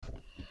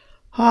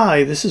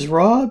Hi, this is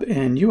Rob,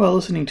 and you are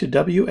listening to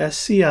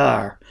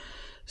WSCR,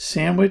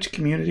 Sandwich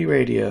Community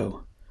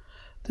Radio.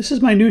 This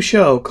is my new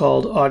show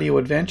called Audio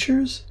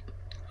Adventures.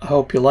 I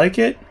hope you like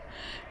it,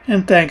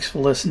 and thanks for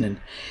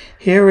listening.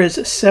 Here is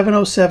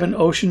 707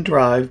 Ocean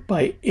Drive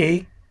by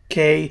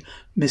A.K.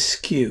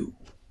 Miskew.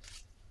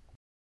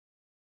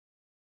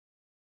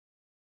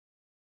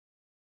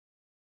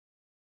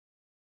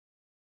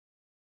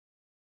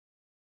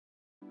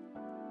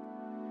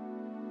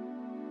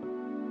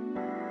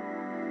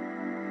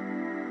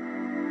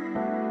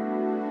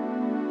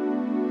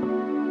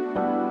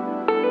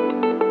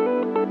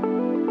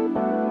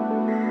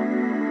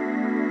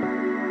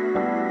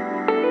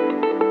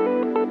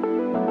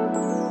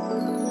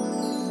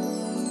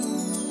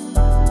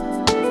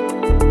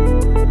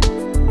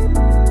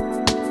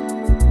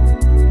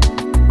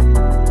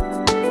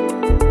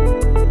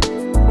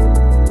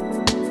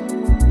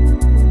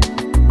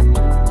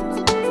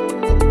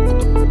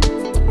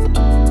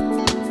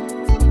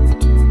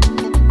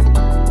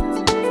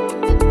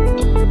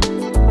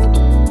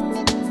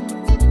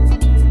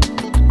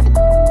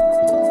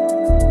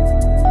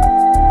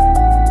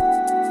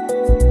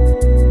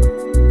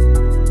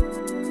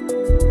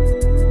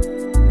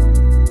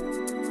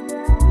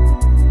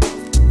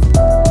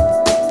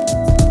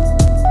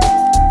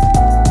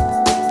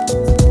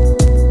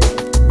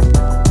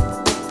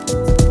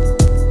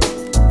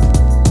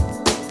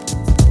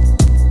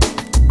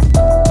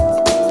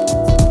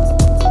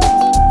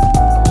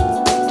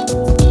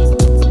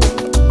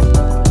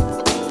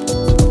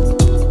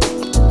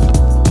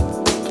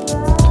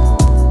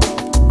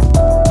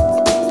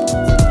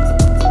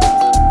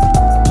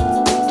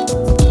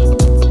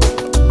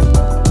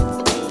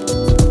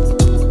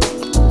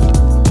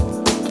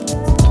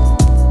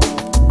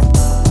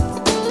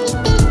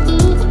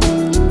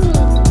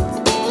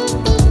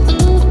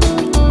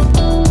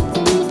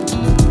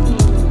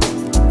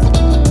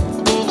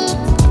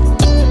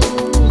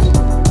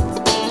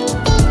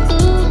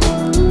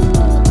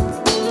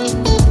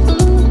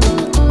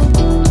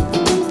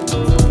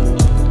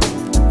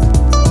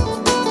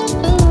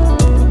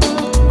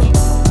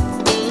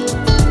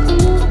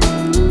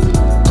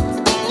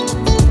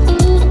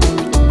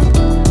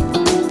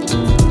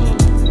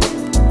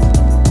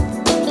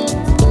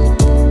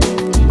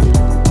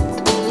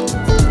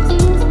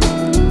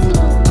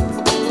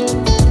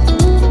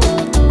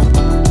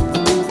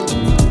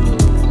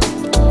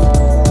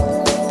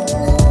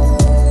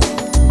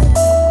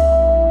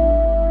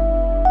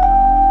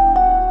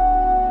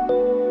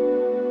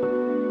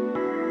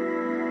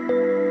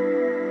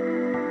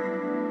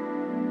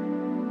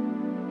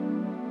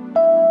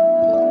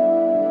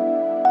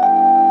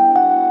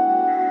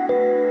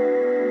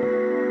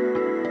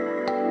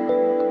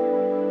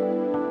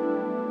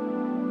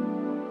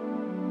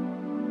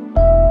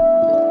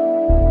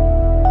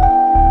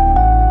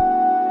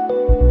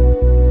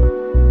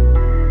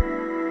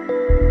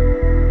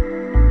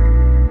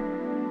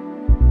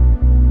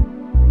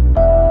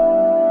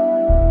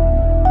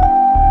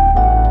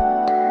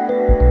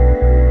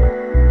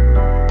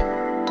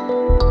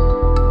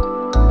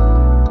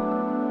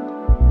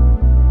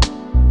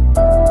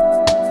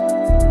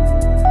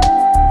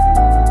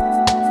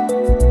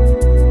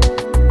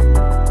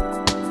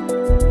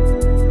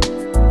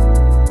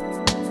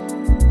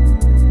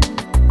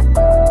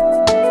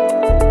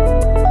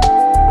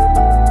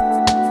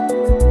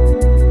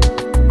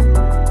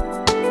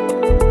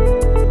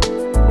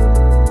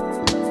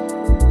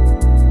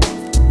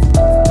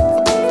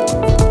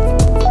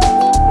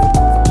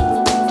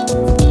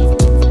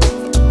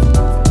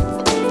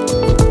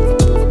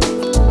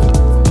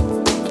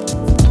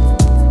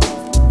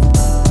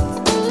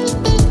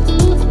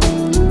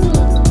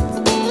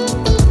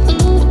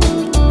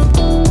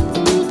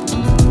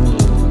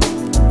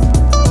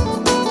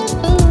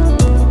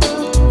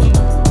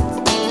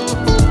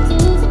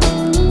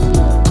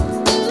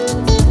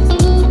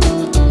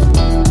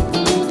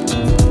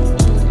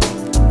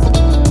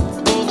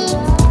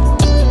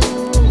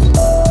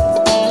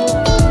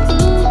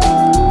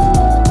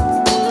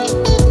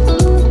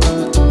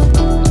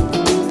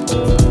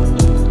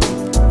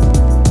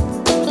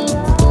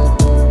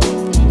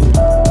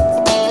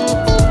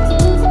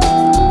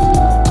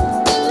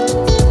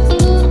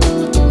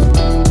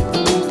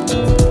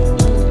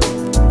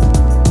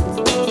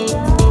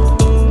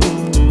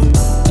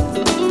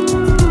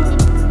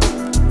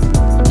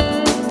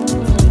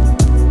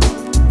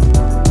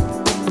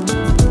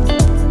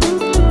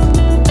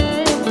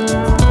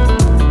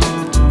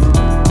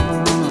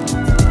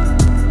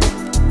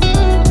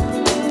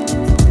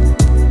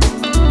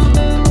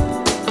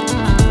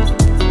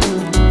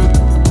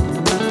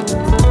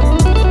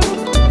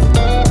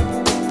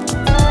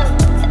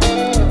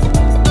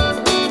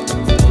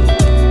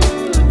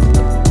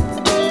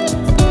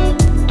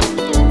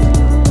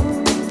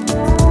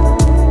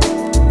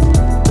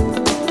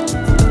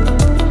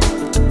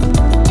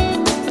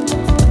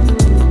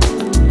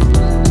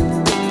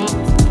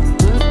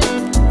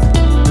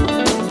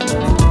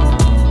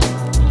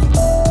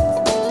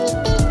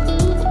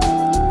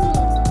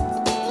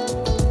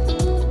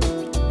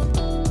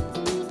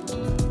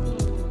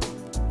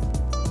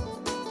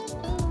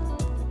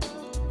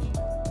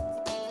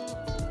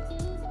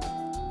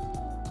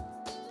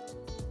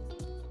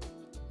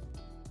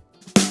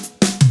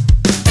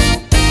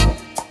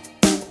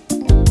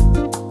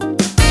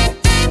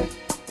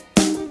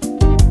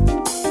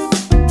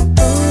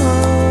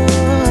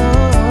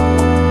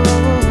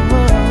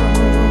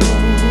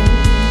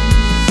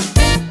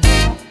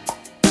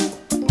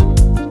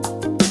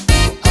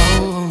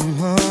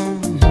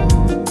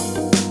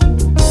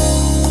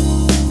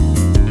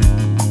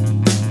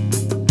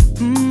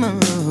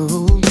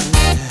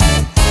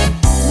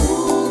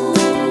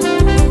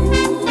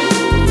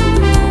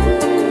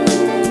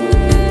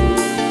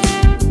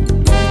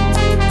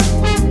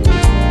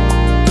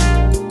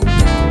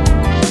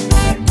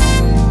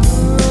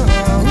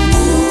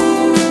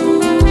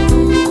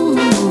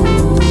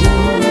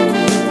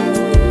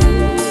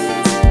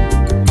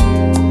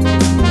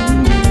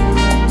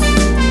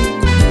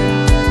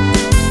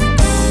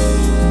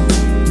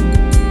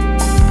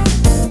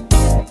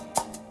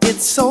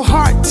 It's so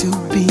hard to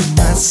be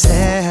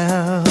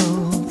myself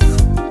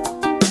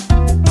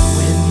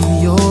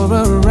when you're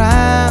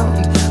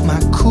around.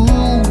 My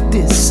cool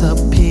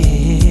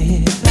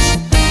disappears,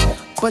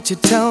 but you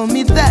tell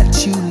me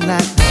that you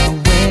like my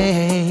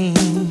way.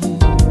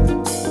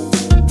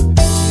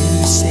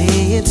 You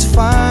say it's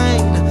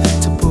fine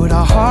to put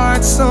our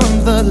hearts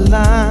on the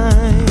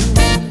line.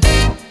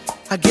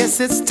 I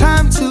guess it's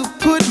time to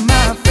put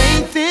my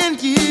faith in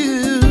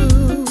you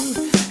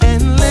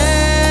and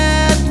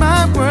let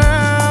my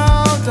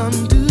world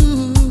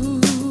undo.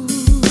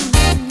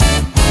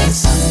 When the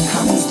sun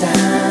comes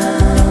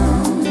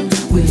down,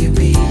 will you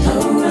be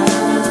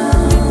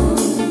around?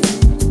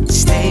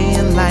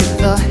 Staying like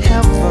the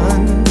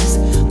heavens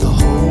the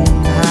whole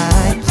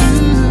night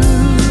through.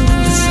 When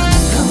the sun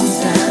comes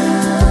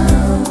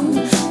down,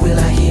 will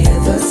I hear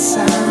the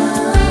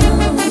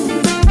sound?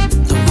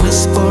 The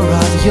whisper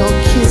of your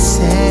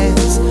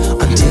kisses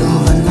until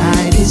the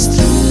night is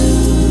through.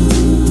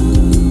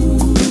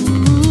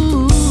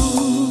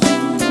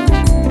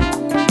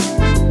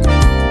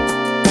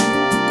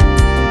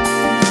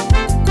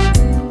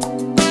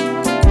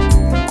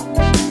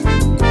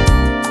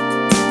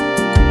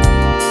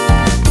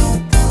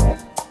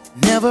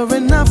 Never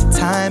enough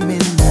time in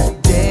the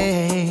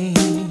day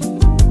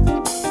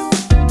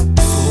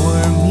for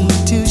me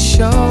to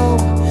show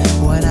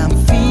what I'm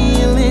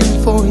feeling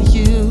for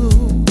you.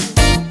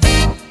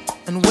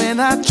 And when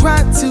I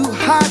try to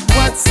hide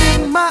what's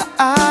in my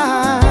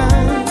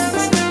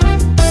eyes,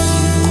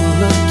 you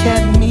look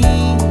at me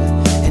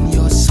and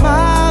your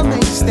smile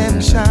makes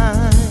them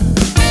shine.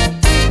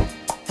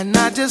 And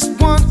I just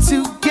want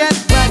to get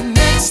right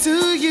next to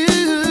you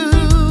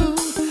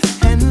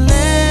and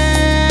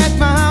let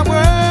my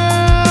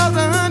world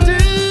undo.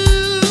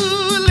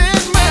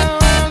 Let my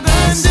world undo.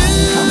 When the sun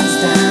comes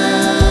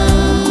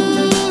down,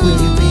 will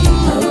you be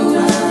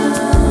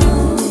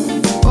around?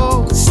 Oh,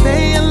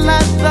 staying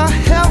like the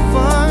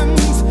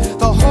heavens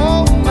the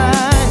whole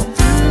night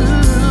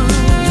through.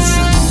 The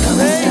sun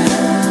comes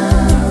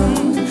down,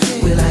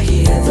 will I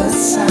hear the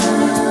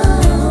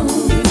sound?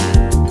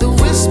 The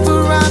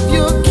whisper of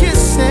your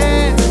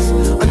kisses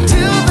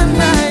until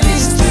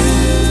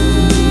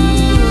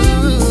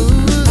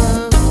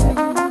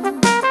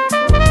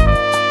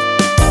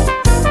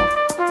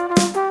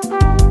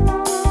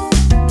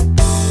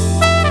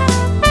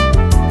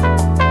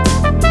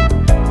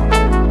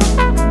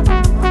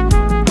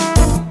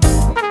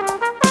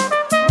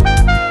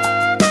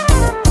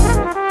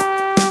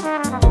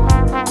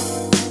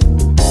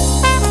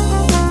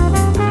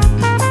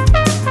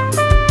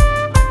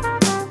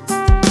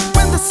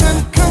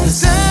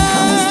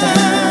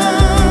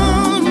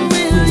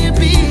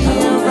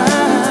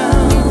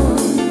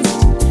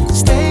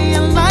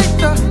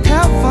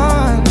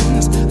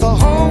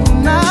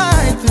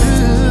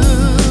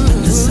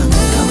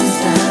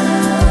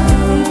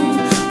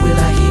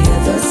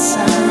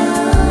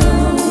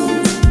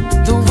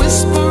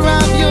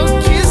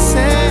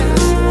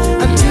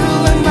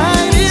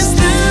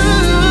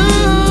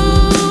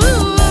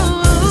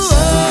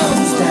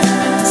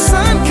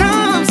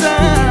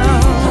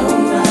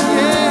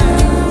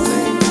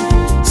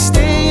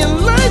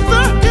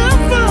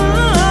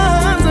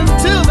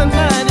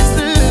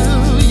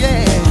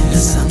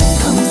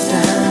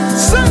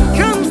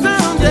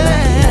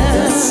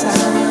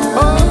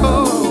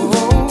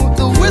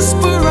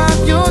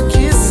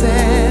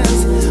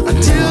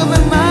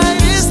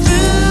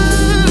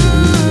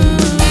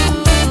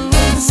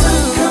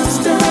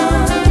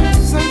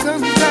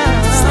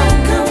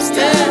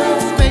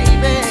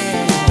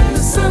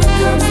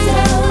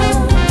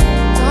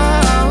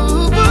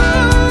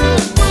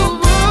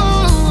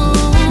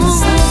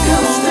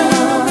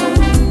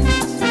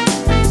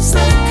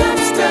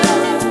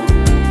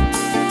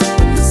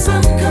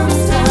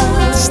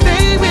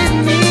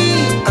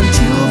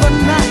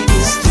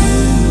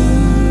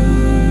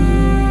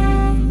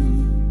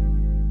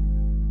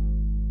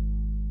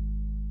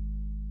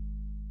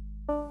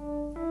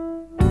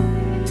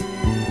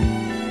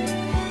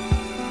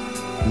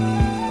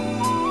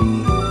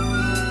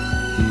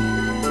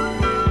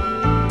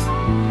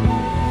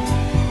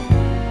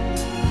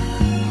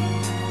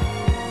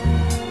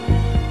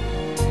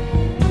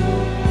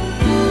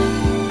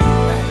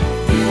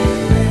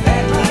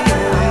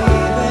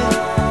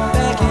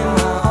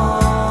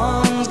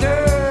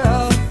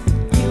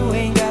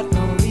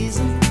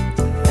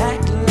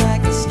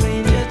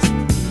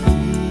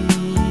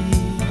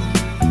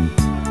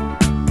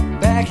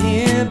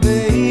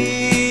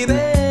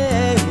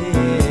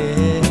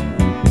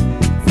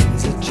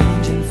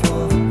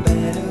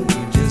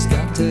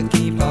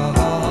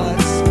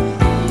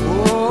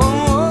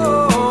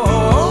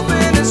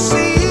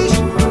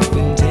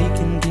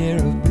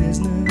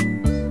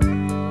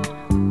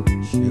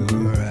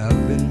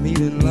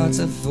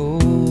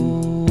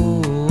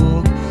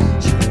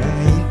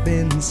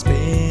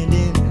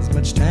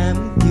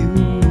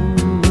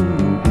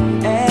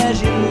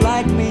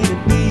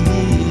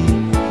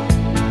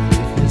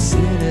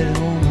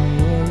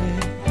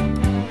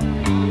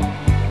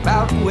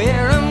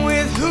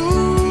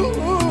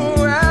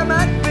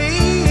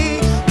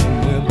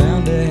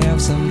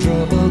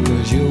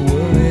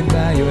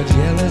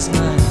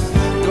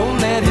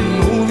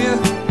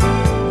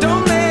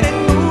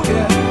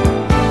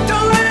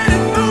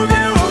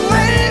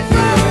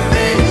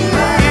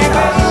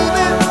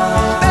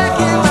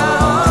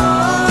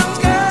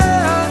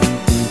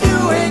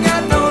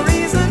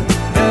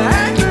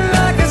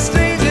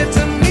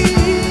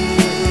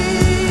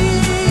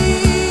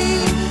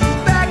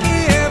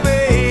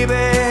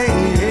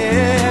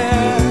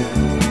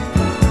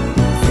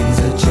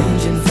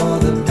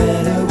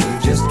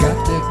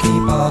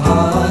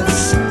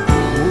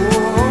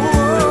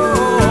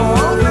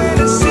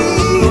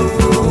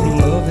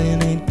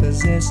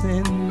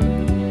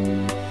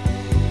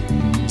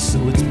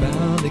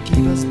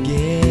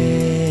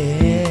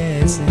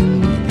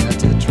and we got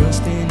to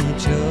trust in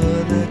each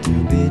other to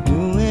be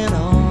doing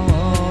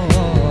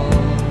all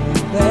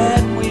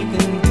that we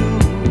can do.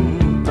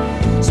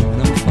 So when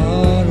I'm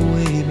far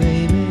away,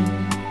 baby,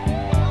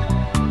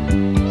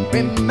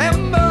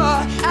 remember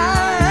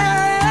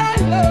I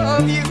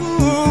love you.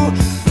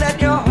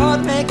 Let your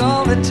heart make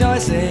all the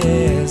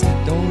choices.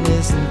 Don't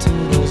listen to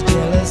those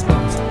jealous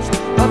thoughts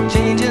of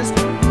changes.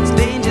 It's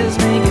dangerous,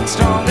 make it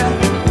stronger.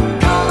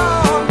 Come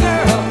on,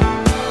 girl,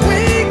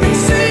 we can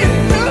see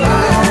it through.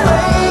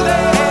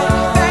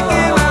 Back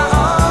in my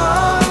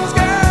arms,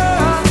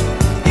 girl.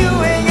 You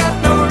ain't got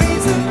no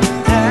reason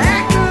to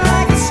act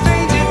like a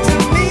stranger to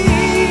me.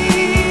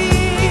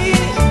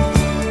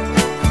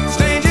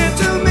 Stranger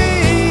to me.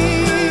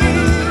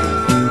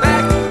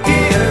 Back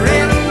here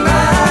in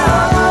my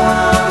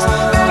arms.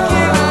 Back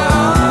in my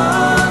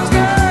arms,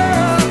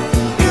 girl.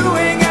 You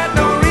ain't got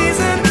no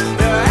reason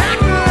to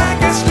act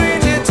like a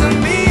stranger to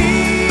me.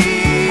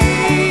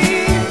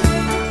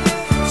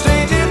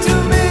 Stranger to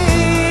me.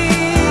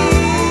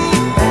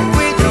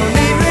 We don't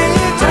need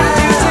really try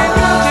to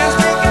signal just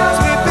because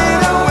we've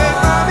been away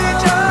from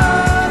each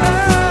other.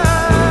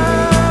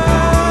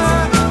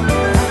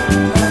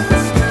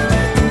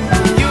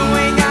 You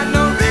ain't got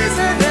no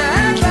reason to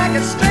act like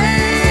a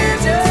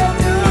stranger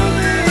to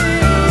me.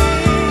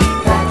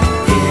 Back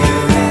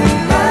here in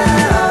my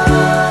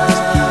arms,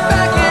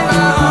 back in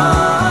my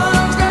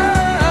arms,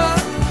 girl.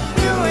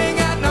 You ain't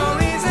got no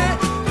reason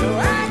to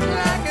act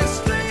like a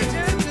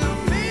stranger to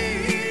me.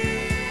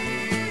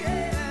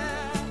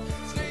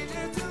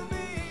 Stranger to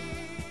me.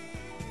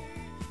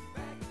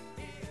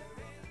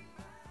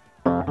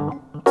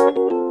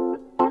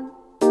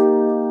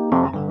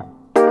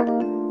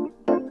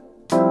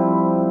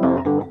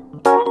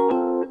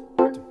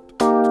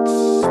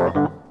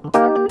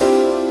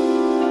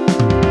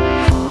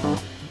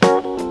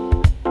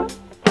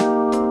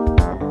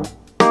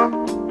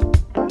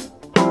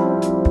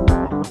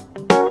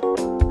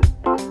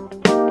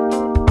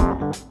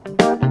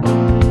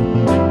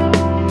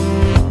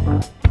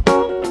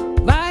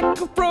 Like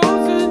a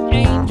frozen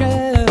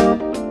angel,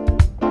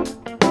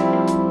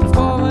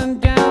 falling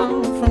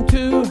down from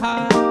too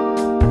high.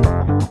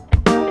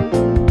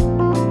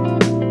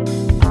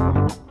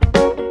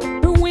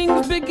 Her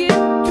wings begin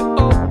to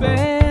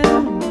open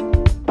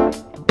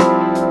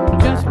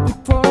just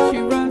before she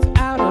runs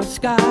out of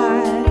sky.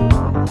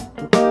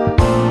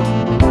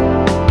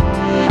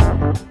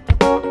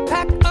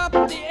 Pack up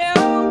the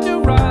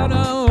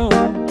Eldorado,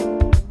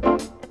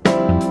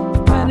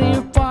 plenty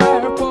of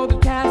fire for the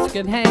task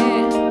at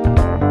hand.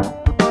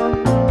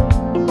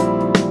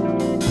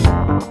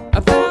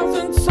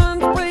 1,000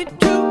 suns play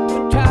to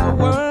the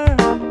tower,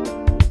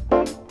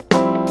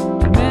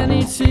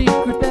 many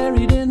secrets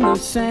buried in the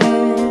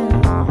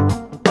sand.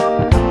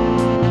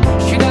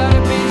 She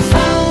gotta be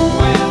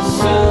somewhere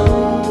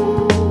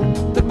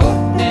soon. The book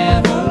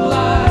never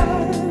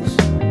lies.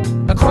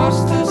 Across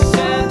the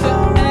sand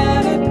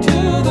and into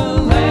the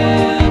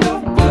land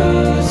of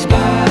blue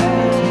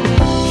skies.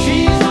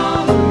 She's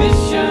on a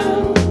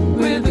mission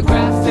with a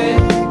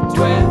graphic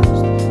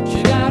twist. She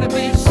gotta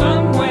be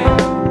somewhere.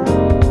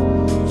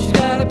 She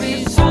gotta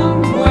be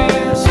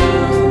somewhere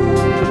soon.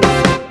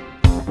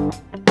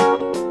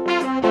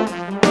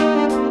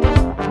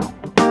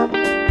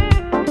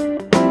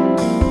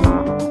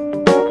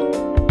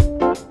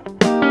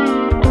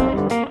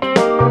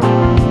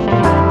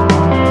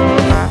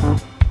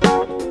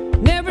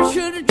 Never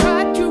should have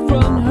tried to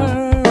run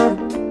her.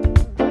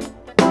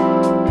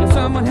 If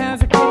someone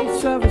has a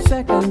case of a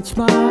second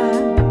smile,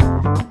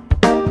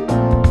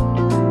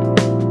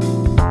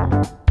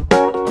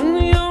 and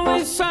the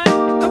only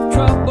sign of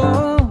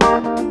trouble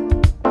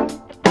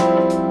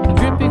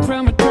dripping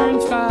from a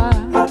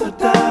turnstile up and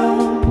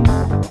down.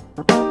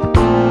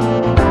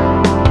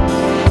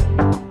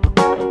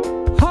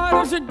 Hard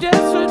as a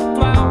desert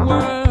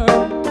flower,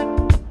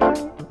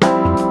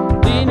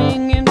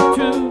 leaning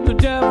into the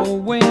devil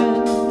wind.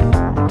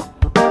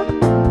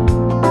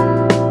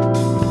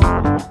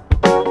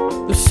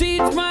 The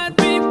seeds might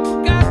be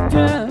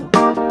forgotten,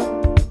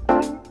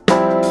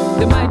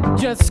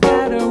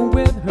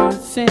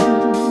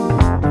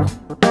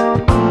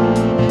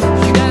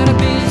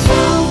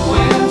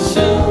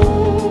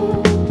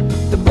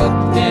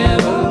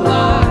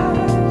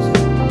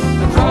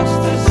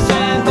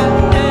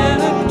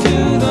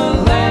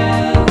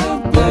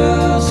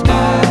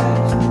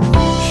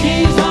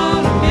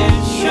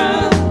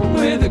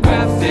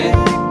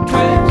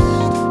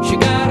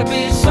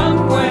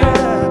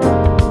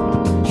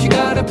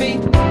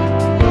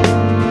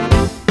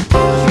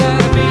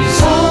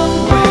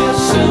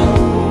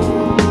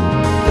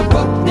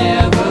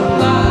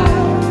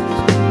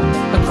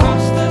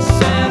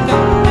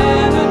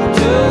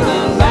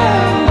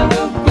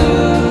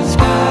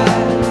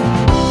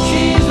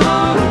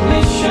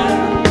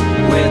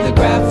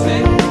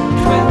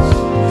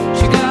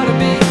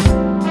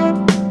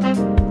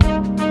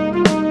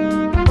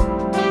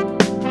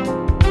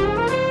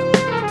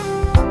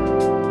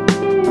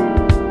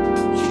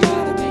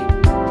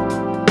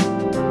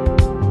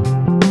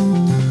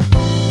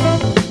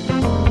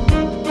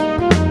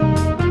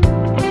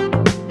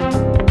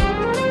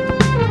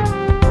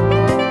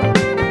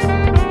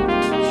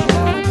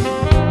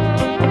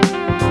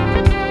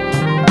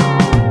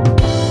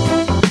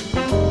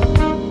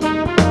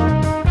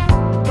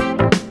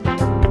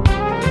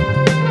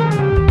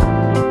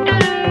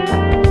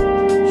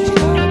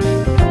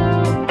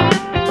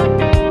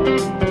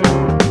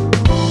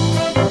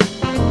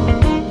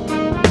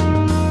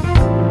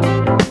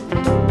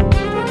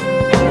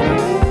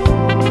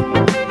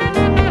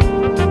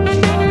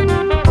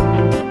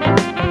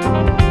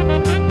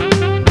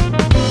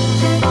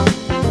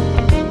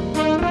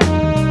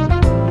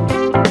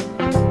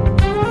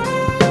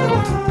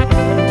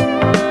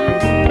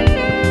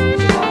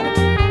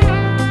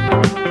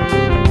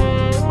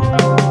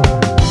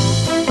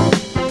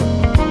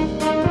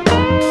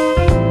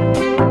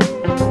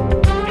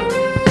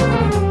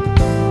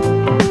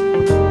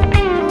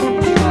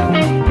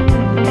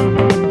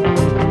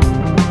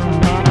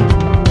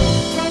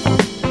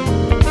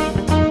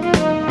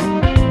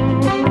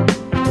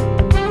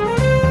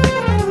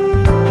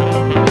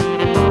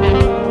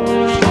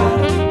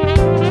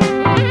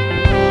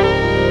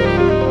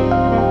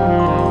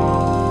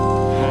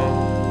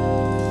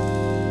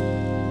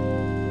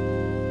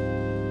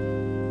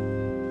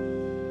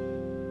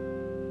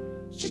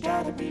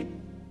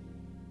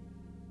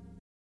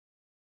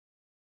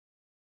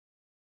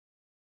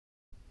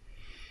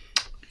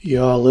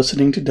 You're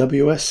listening to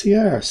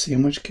WSCR,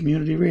 Sandwich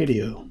Community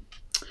Radio.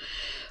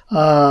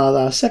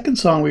 The second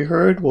song we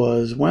heard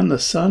was When the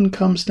Sun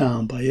Comes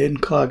Down by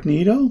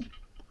Incognito.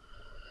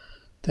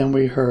 Then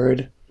we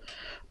heard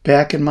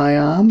Back in My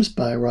Arms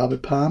by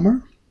Robert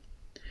Palmer.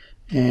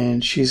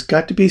 And She's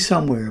Got to Be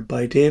Somewhere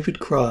by David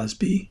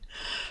Crosby.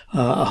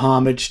 A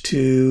homage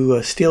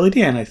to Steely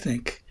Dan, I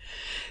think.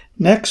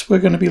 Next, we're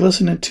going to be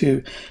listening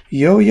to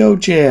Yo-Yo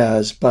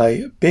Jazz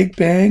by Big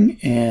Bang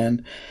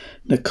and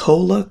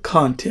Nicola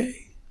Conte.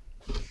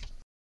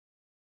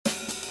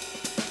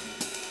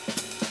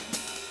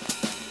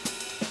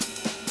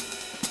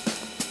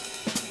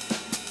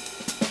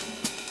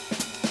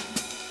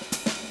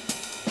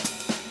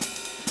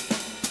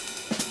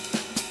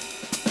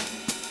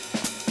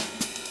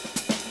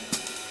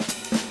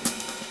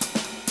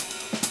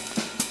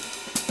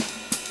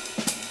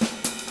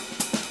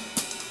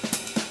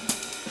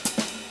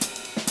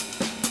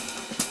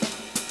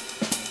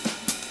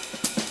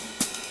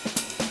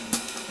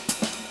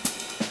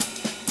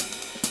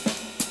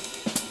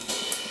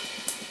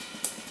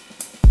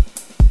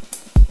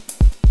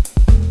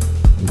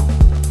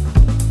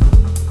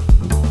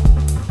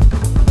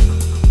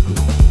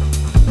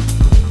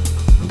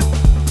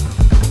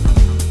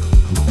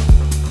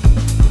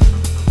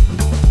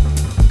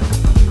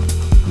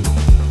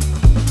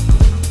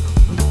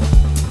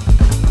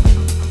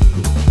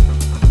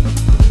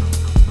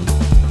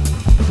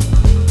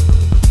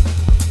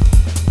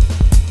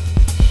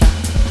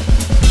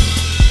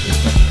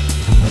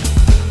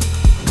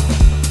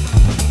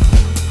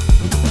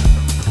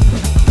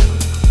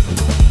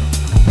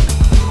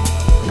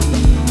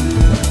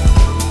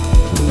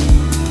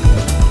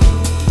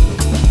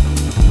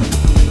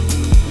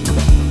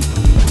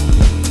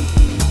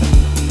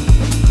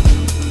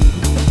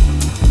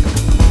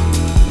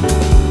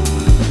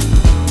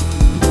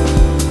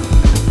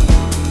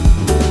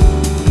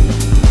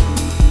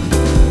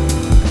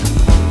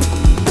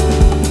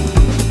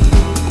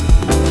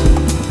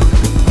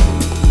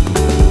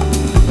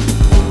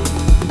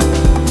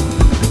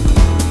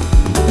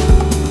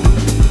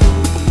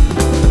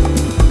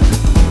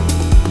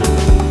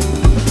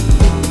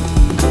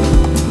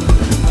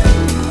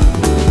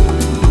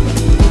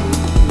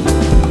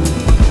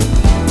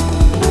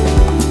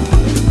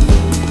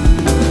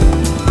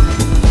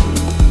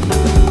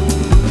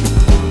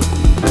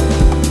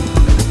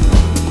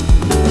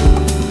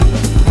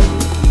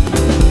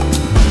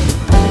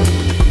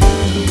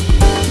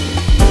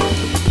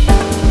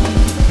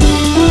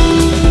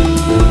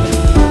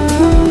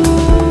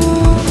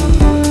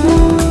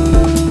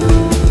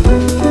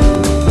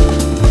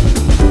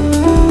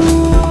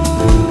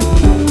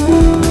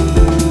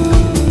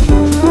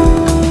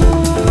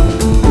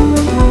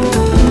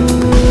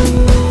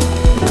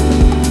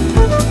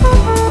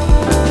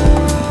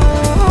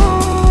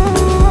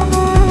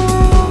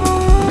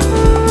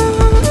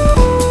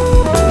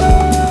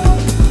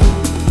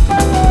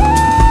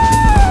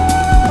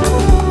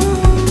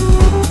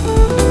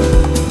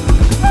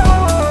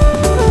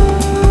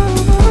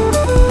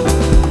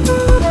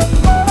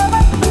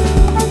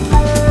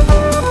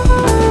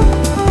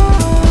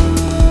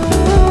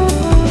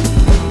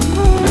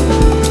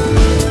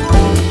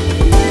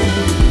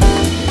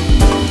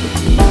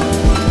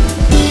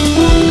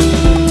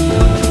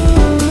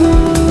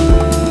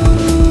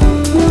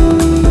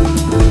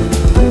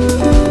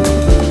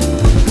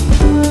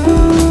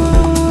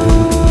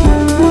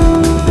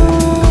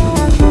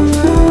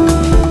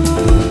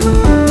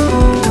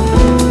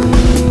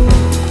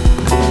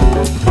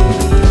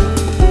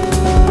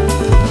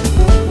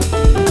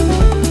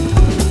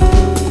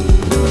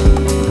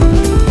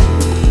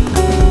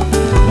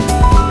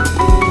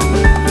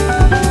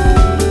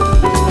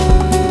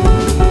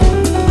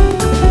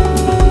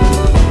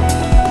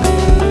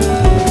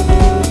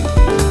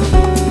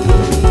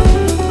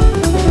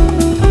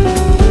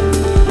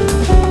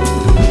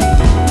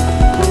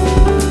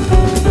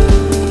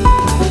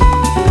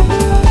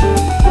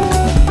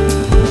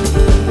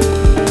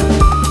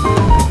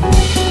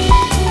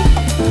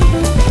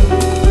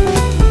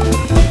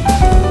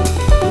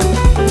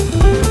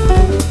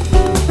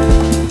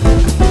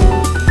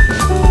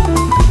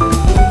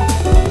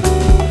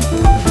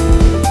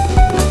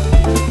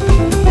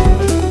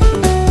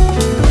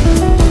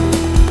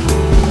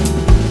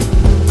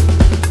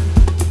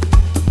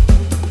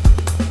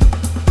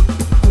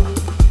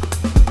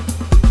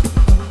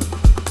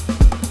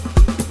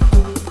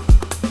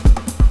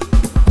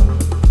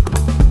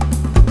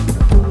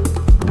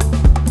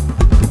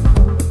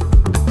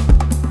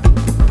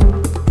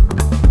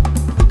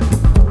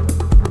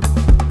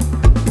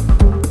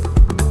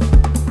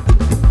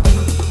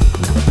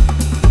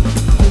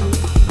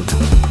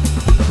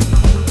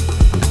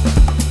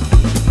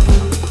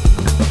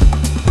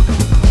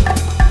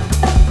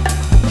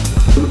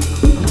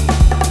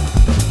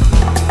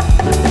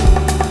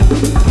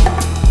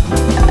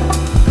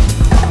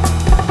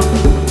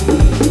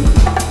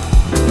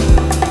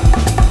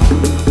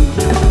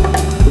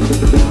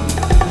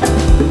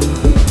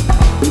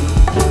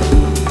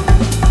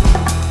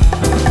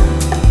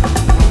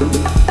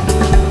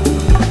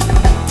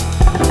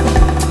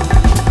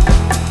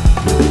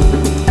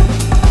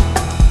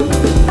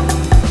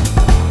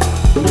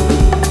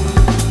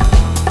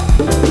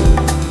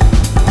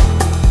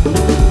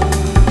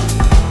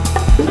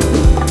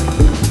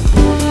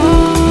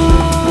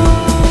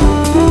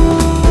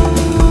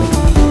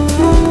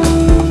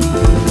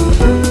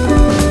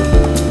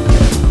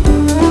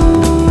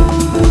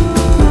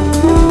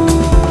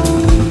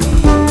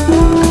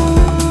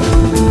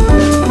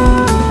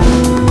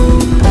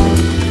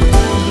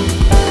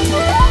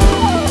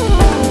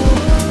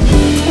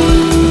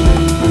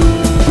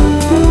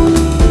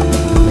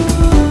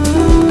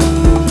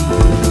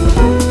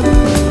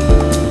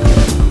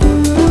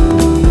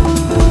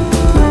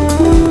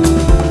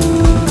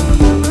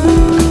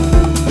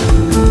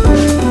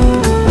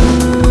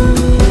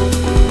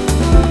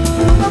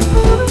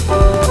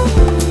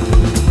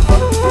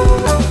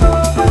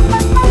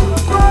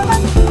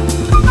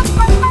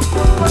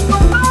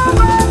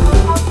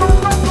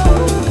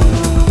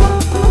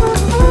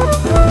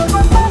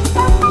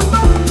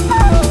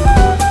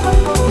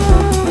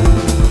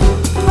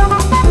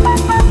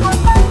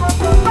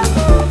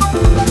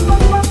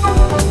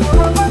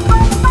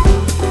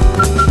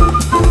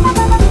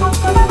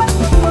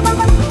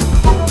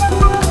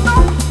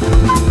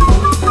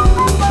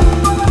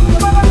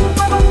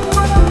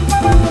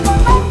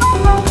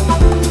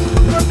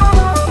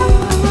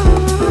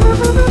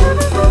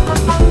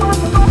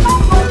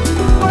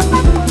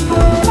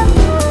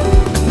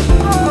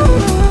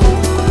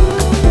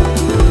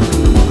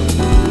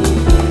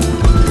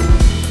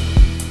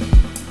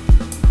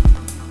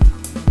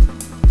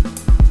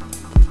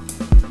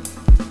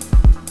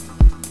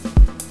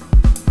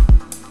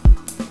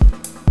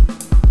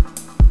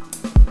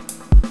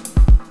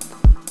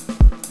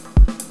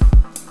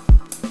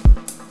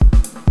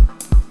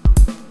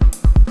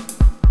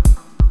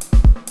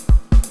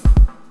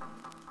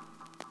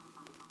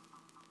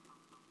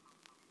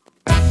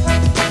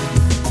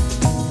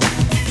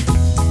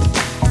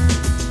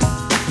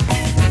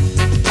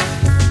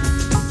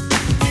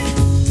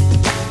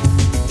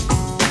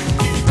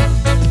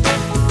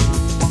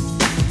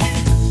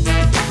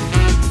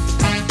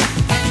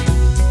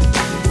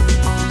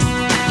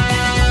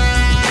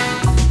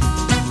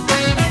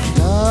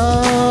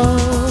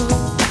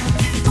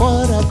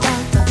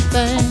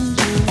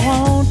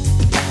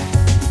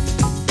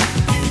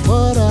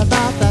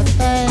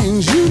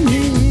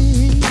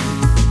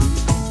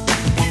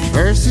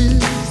 versus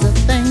the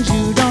things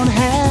you don't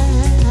have.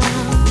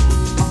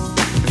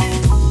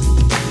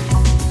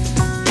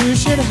 You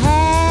should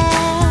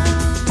have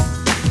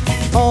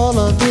all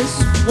of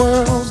this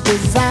world's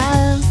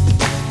desire,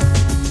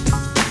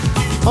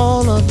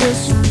 all of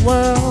this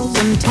world's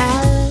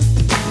entire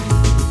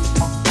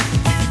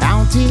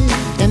bounty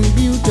and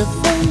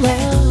beautiful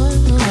love.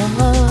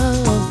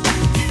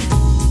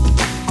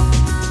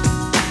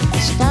 The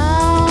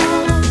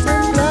stars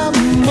and the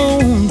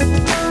moon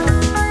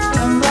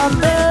and the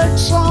bird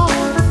song.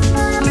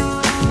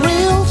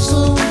 Real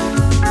soon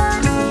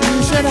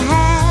you should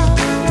have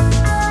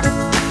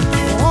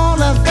all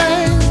the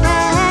things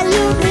that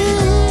you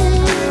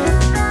need.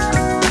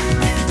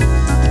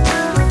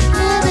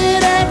 Give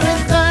it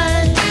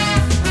everything.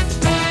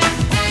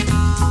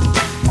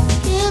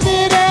 Give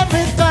it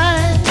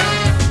everything.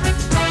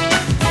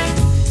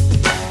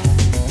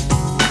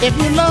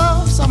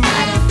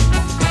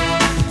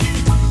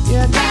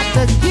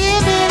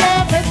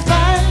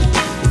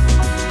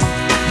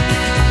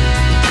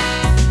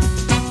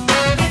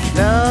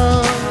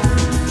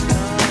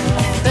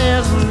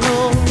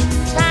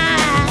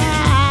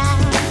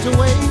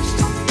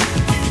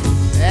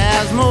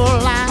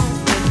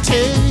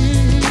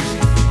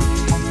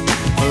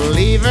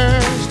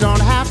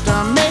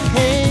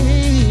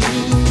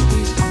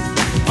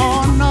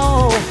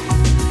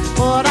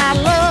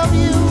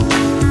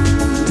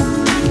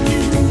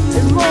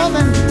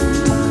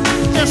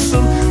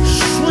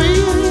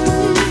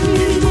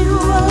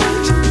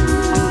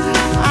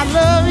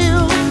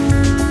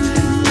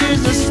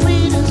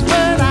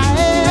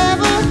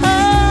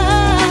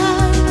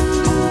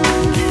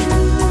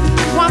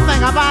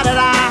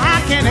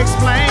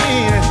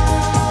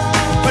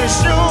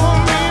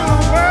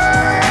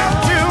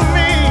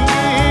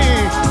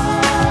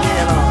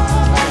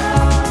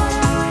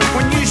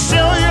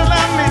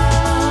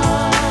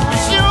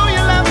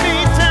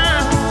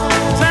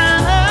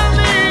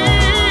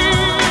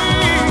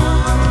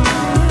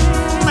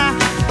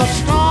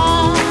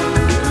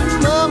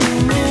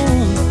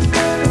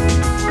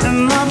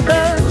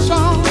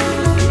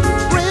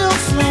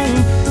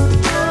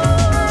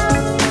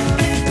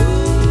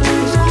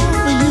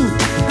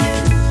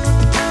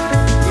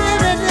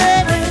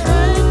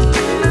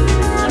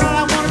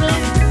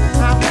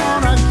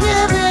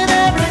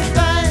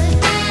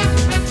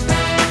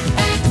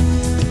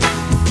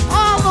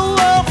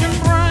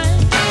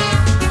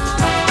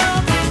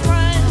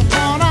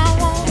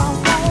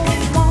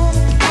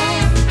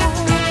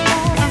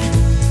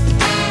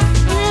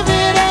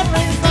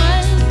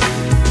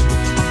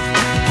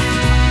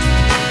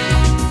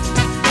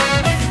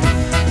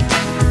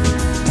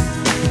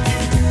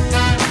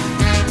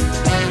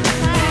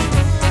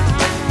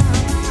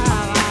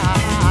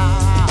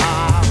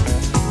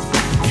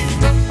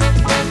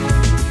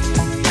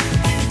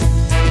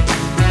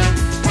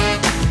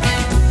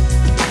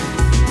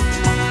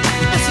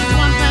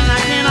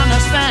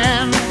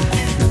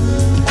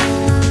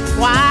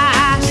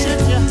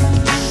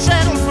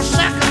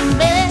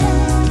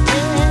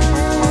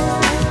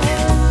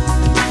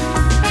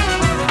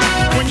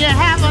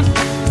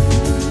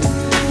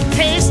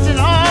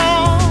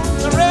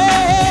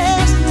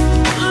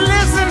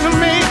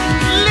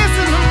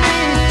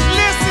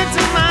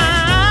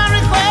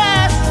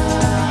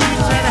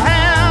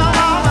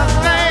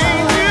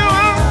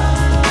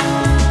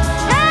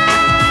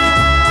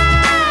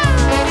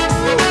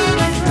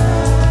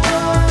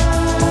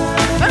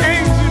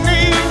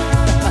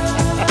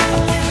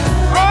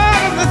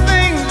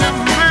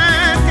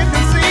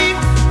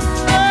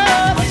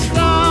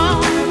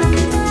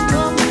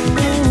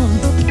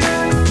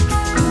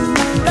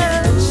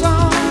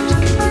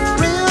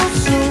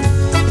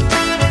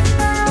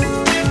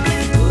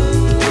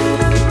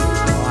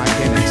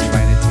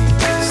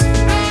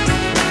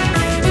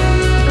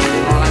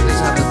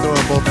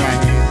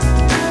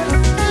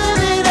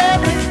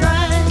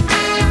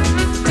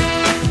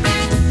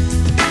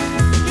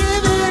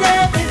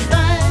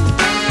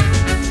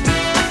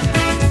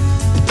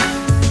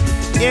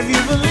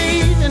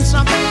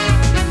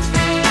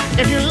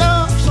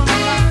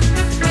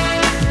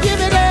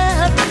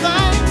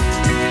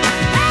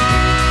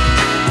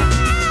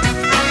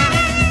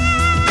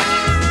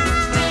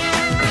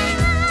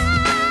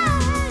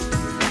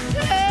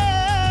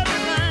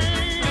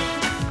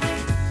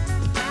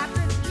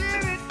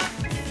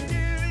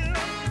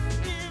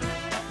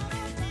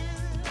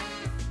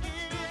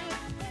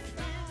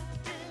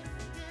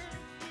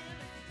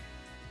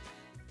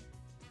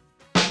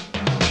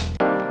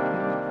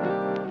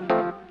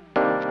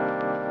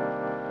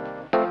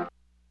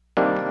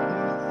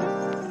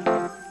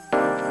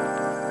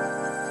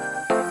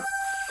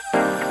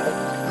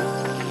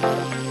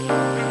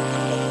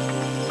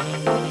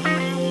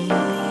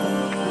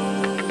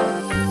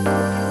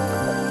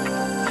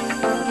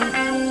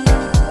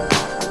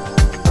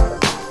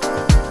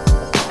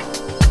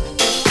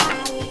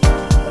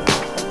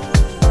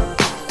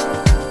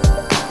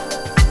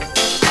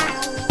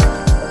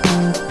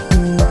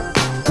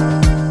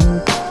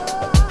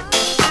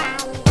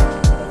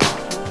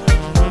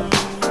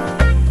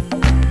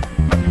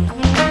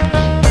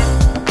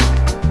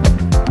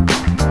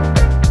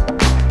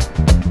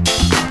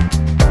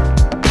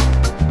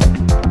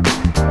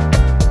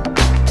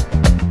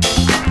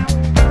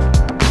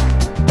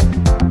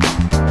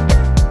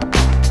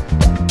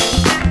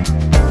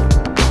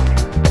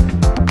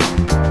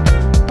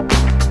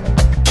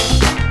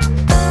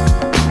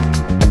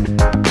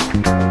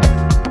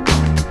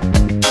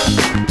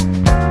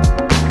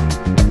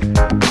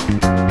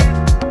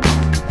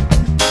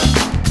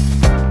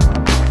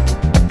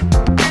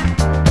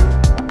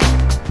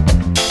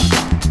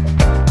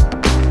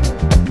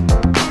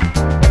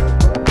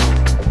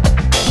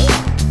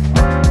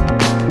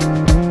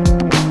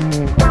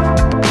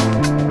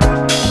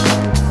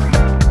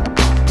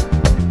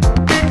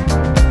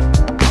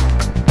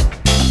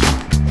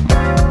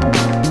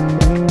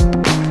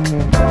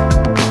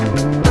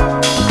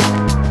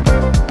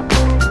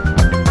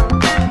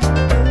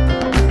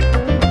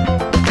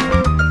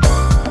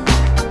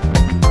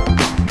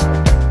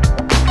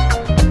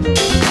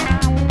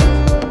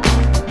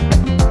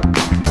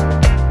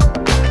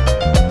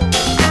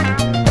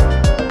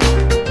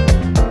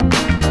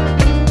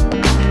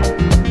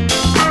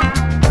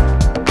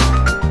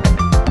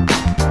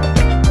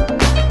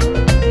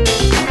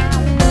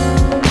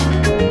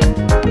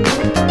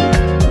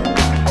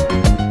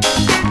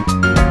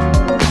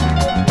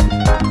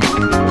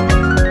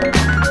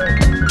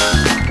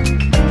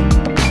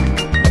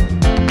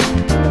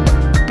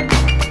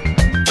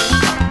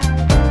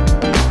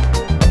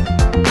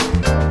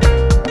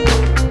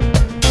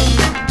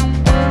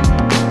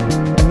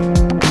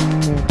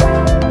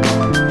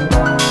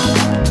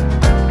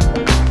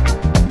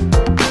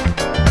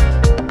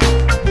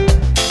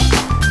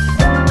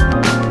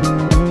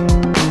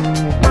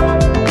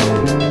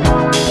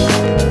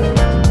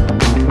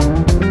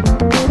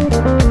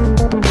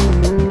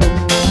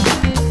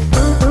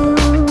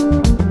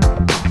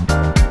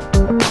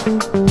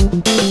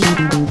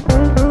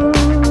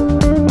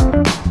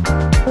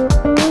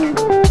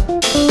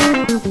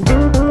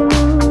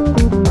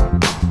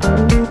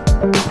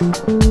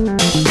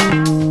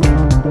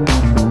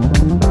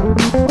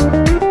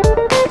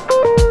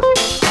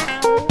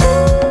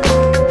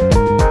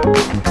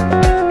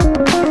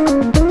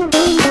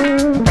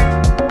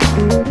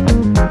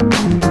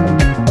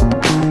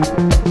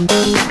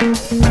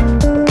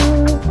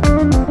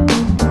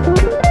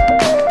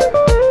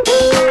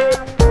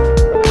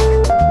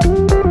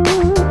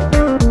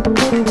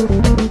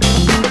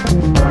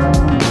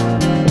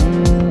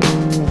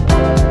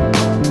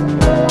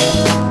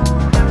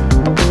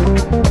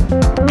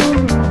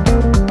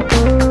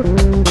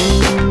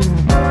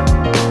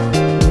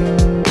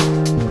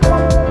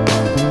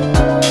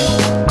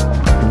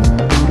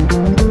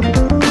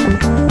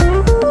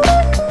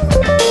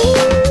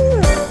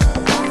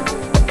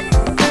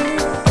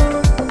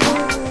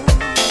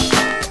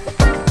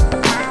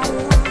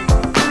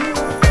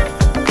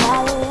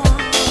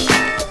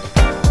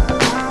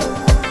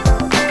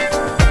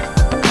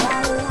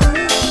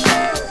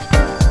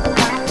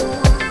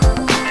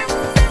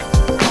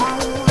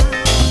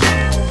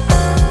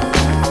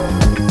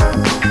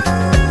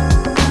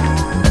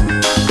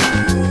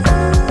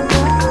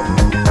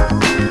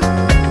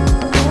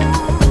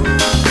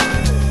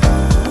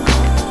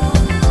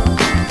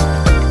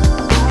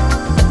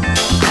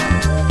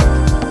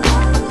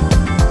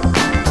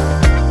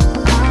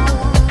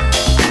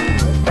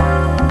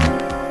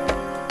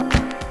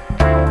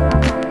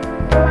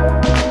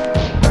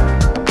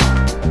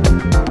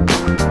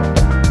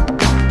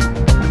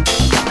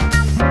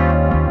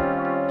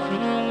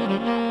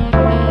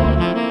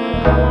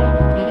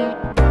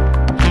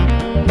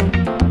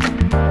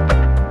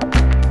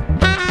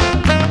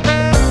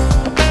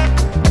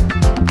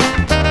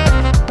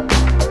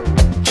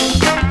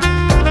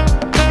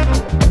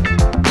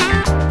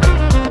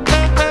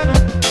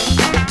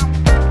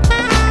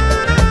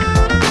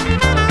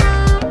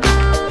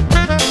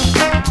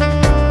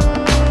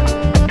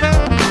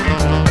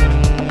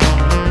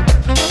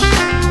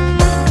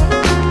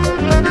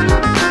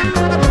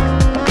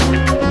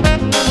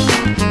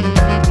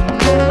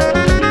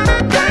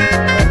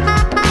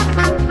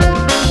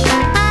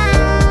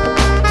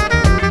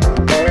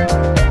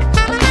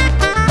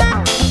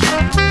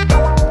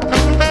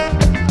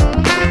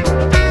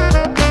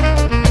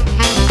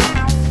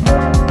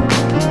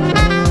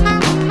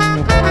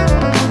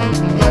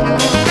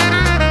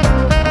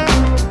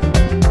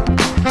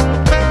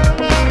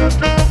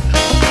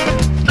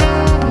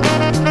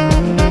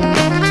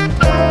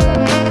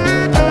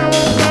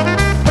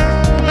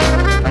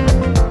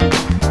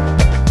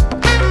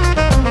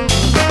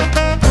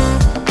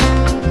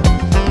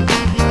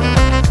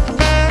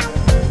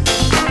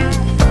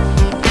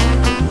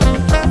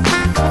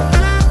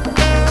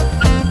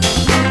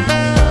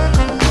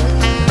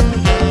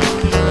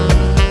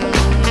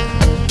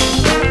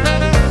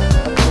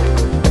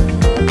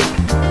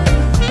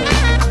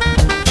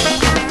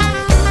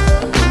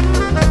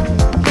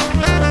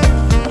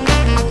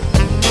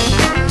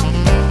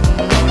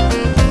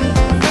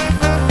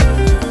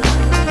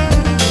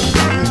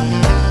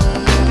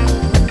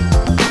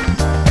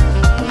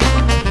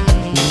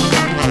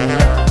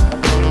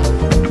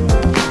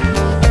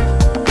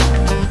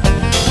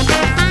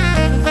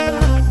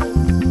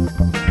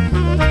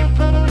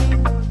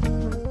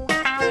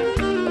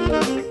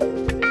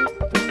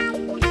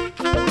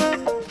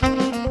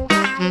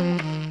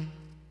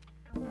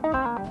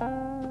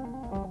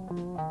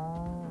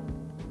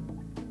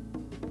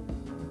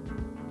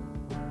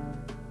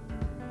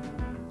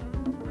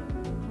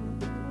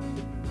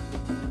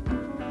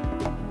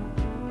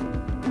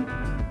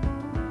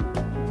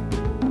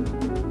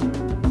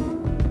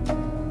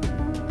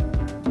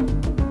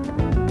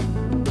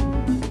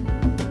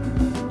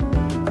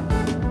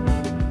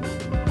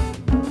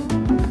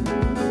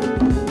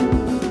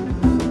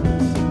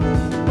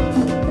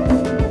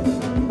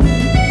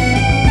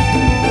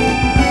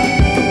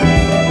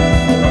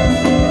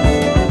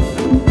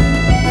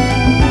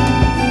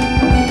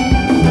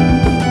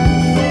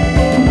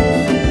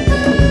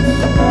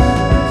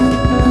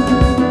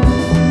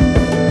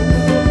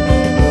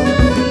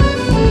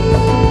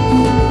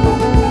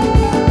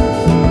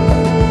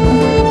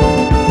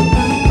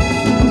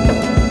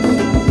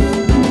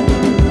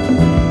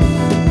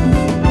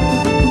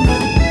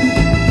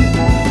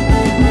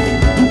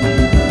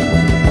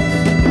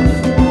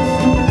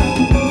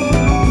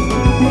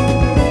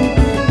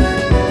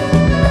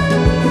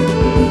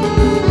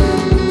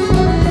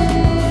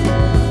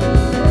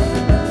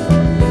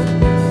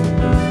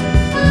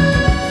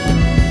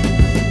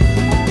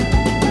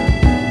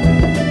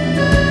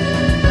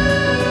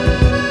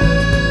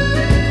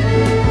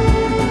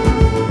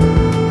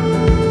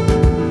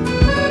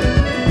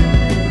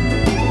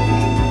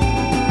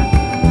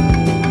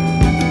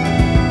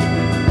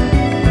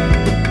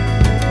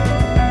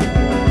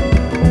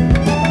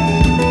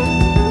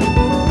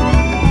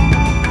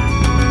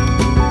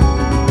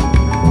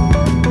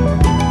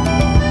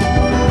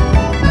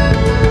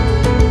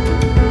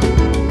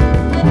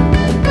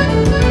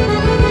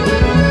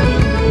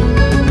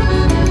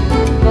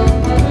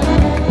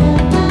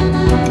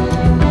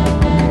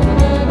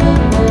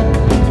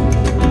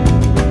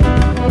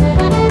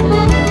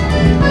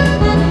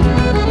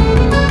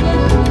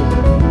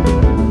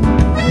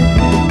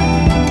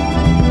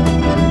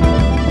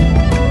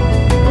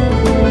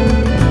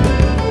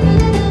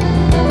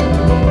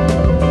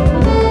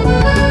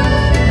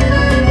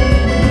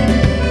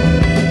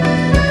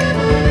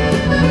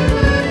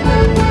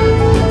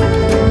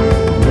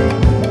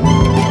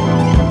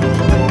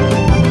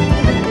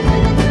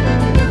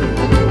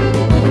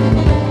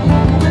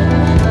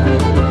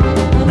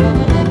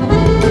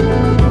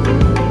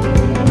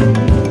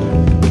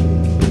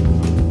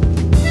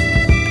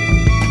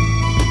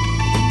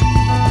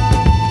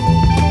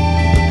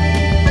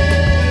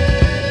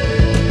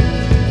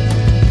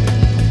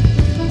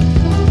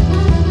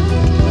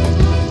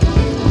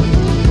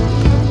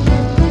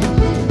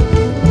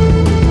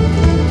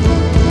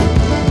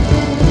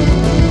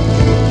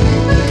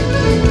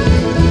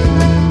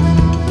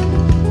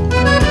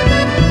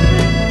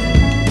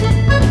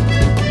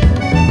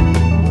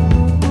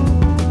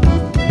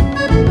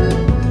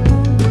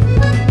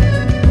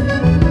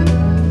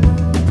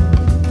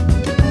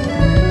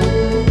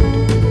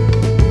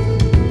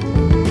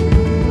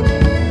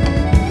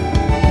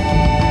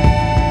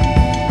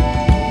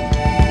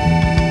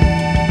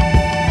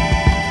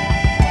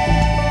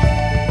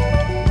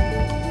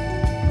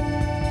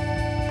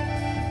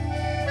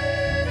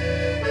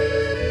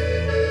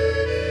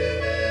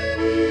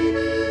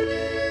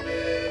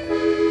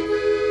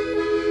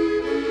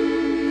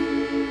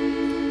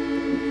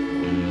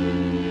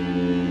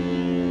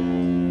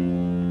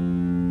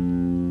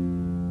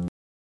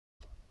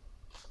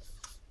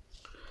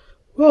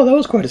 Well, that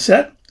was quite a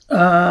set.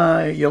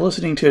 You're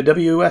listening to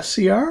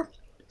WSCR,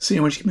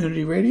 Sandwich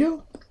Community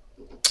Radio.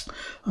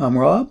 I'm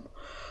Rob.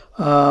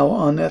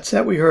 On that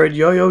set, we heard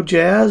Yo-Yo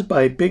Jazz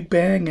by Big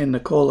Bang and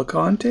Nicola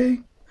Conte.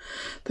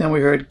 Then we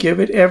heard Give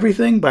It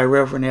Everything by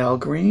Reverend Al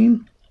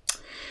Green.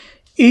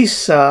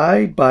 East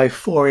Side by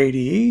 480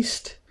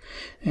 East.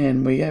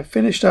 And we have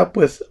finished up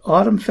with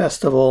Autumn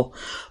Festival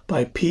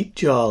by Pete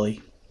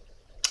Jolly.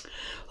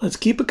 Let's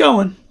keep it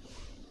going.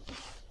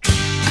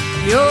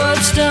 Your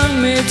words stung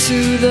me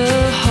to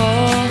the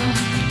heart.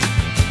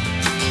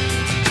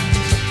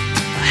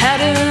 I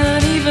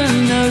hadn't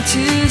even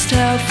noticed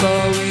how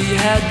far we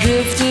had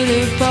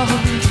drifted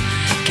apart.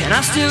 Can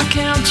I still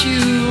count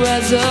you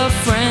as a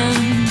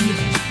friend?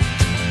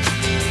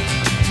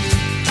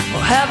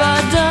 Or have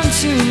I done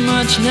too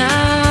much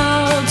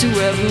now to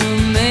ever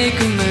make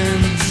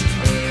amends?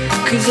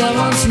 'Cause I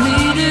once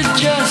needed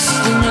just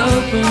an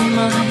open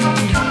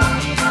mind.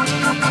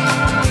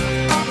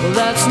 Well,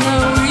 that's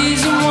no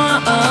reason why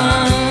I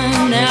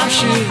now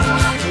should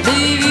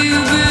leave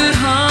you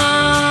behind.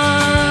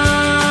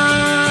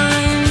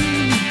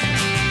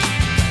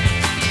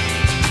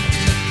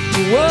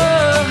 A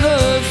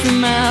word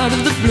from out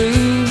of the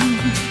blue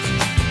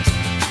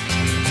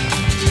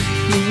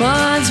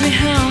reminds me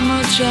how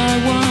much I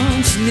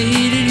once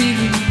needed you.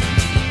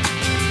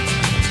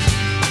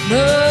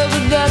 No,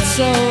 but that's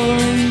all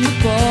in the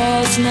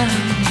past now.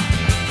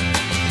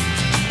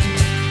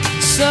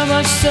 So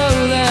much so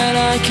that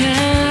I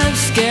can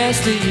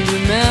scarcely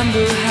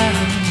remember how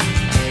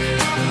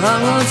I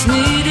once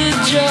needed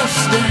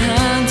just a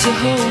hand to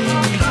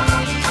hold.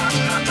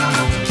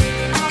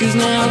 'Cause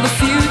now the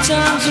few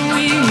times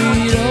we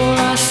meet, all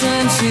our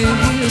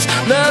senses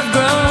have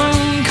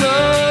grown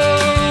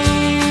cold.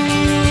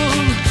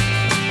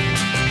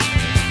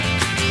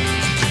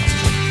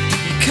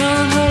 You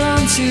can't hold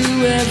on to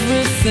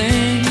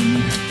everything.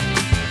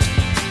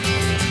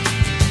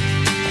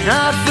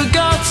 I've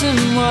forgotten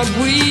what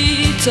we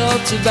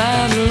talked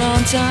about a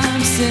long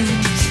time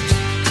since.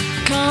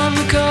 Can't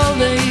recall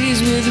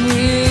days with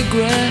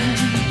regret.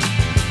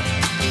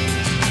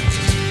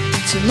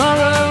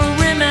 Tomorrow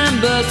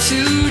remember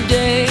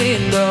today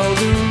and all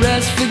the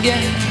rest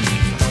forget.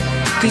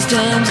 'Cause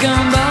time's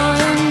gone by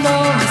and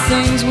all the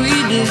things we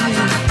did.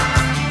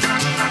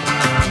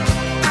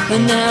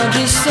 And now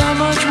just so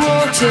much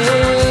water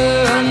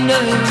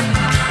under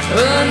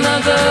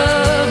another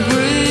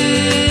bridge.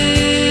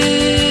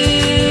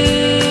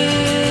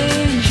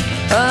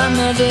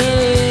 Another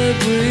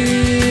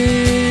bridge.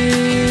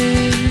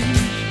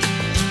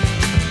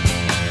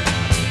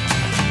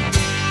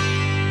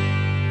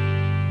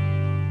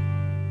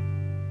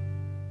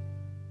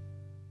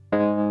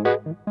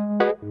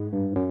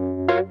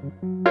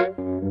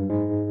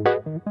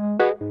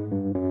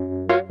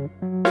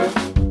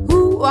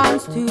 Who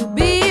wants to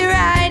be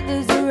right?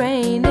 As the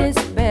rain is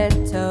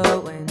better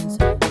when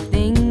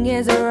something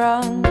is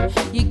wrong.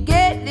 You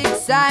get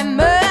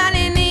excitement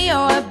in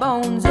your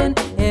bones and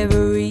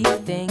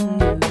everything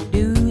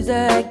you do's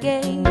a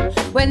game.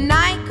 When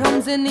night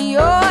comes and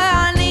you're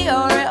on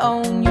your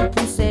own, you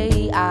can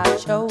say I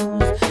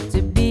chose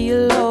to be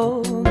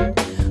alone.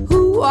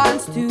 Who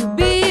wants to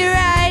be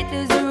right?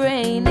 As the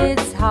rain,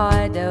 it's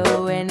harder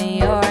when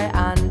you're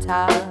on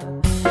top.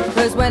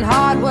 'Cause when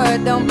hard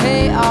work don't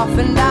pay off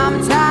and I'm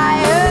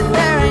tired,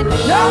 there ain't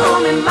no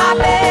room in my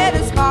bed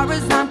as far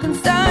as I'm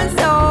concerned.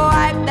 So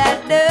wipe that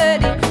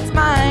dirty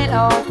smile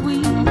off. We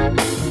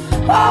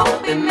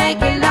won't be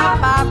making up.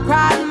 I've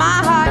cried my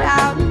heart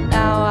out.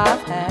 Now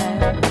I've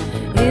had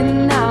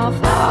enough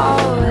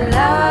of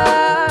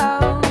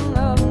love.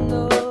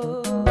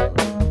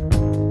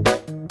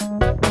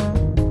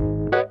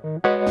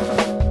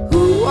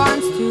 Who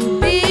wants to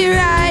be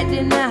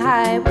riding the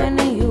high when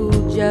you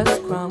just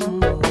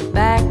crumble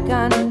back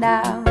on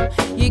down?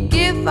 You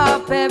give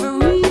up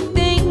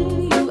everything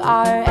you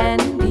are,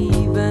 and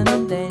even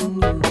then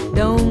you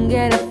don't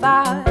get a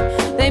fire.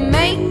 They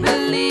make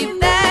believe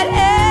that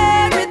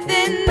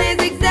everything is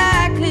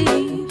exactly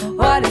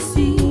what it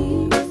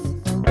seems.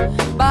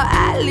 But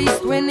at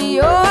least when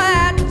you're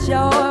at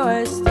your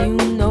worst, you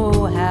know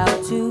how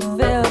to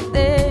feel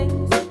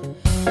things.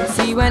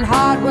 See, when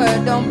hard work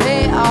don't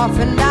pay off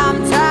and I'm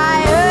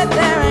tired,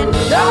 there ain't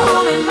no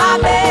room in my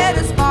bed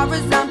as far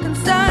as I'm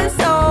concerned.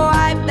 So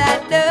wipe that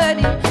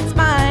dirty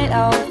smile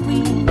off. We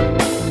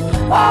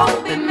won't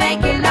be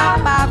making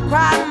up. I've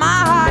cried my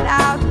heart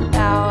out.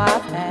 Now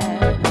I've had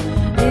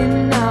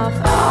enough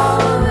of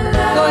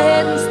love. Go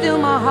ahead and still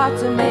my heart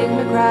to make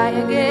me cry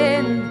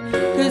again.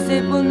 'Cause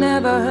it will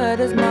never hurt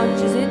as much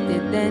as it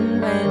did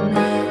then when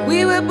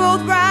we were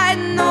both right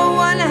and no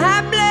one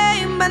had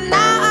blame. But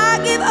now I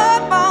give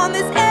up on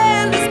this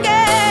endless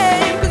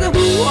game. 'Cause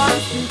who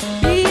wants to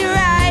be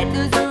right?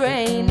 'Cause the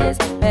rain is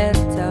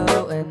better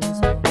when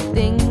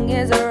something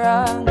is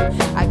wrong.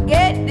 I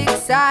get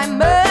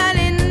excitement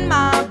in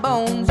my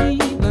bones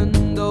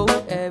even though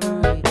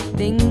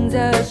everything's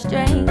a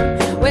strain.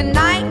 When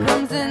night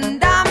comes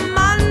and I'm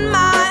on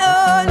my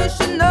own, you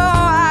should know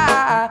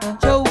I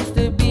chose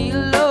to be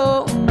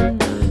alone.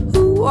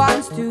 Who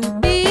wants to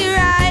be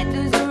right?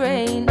 As the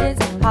rain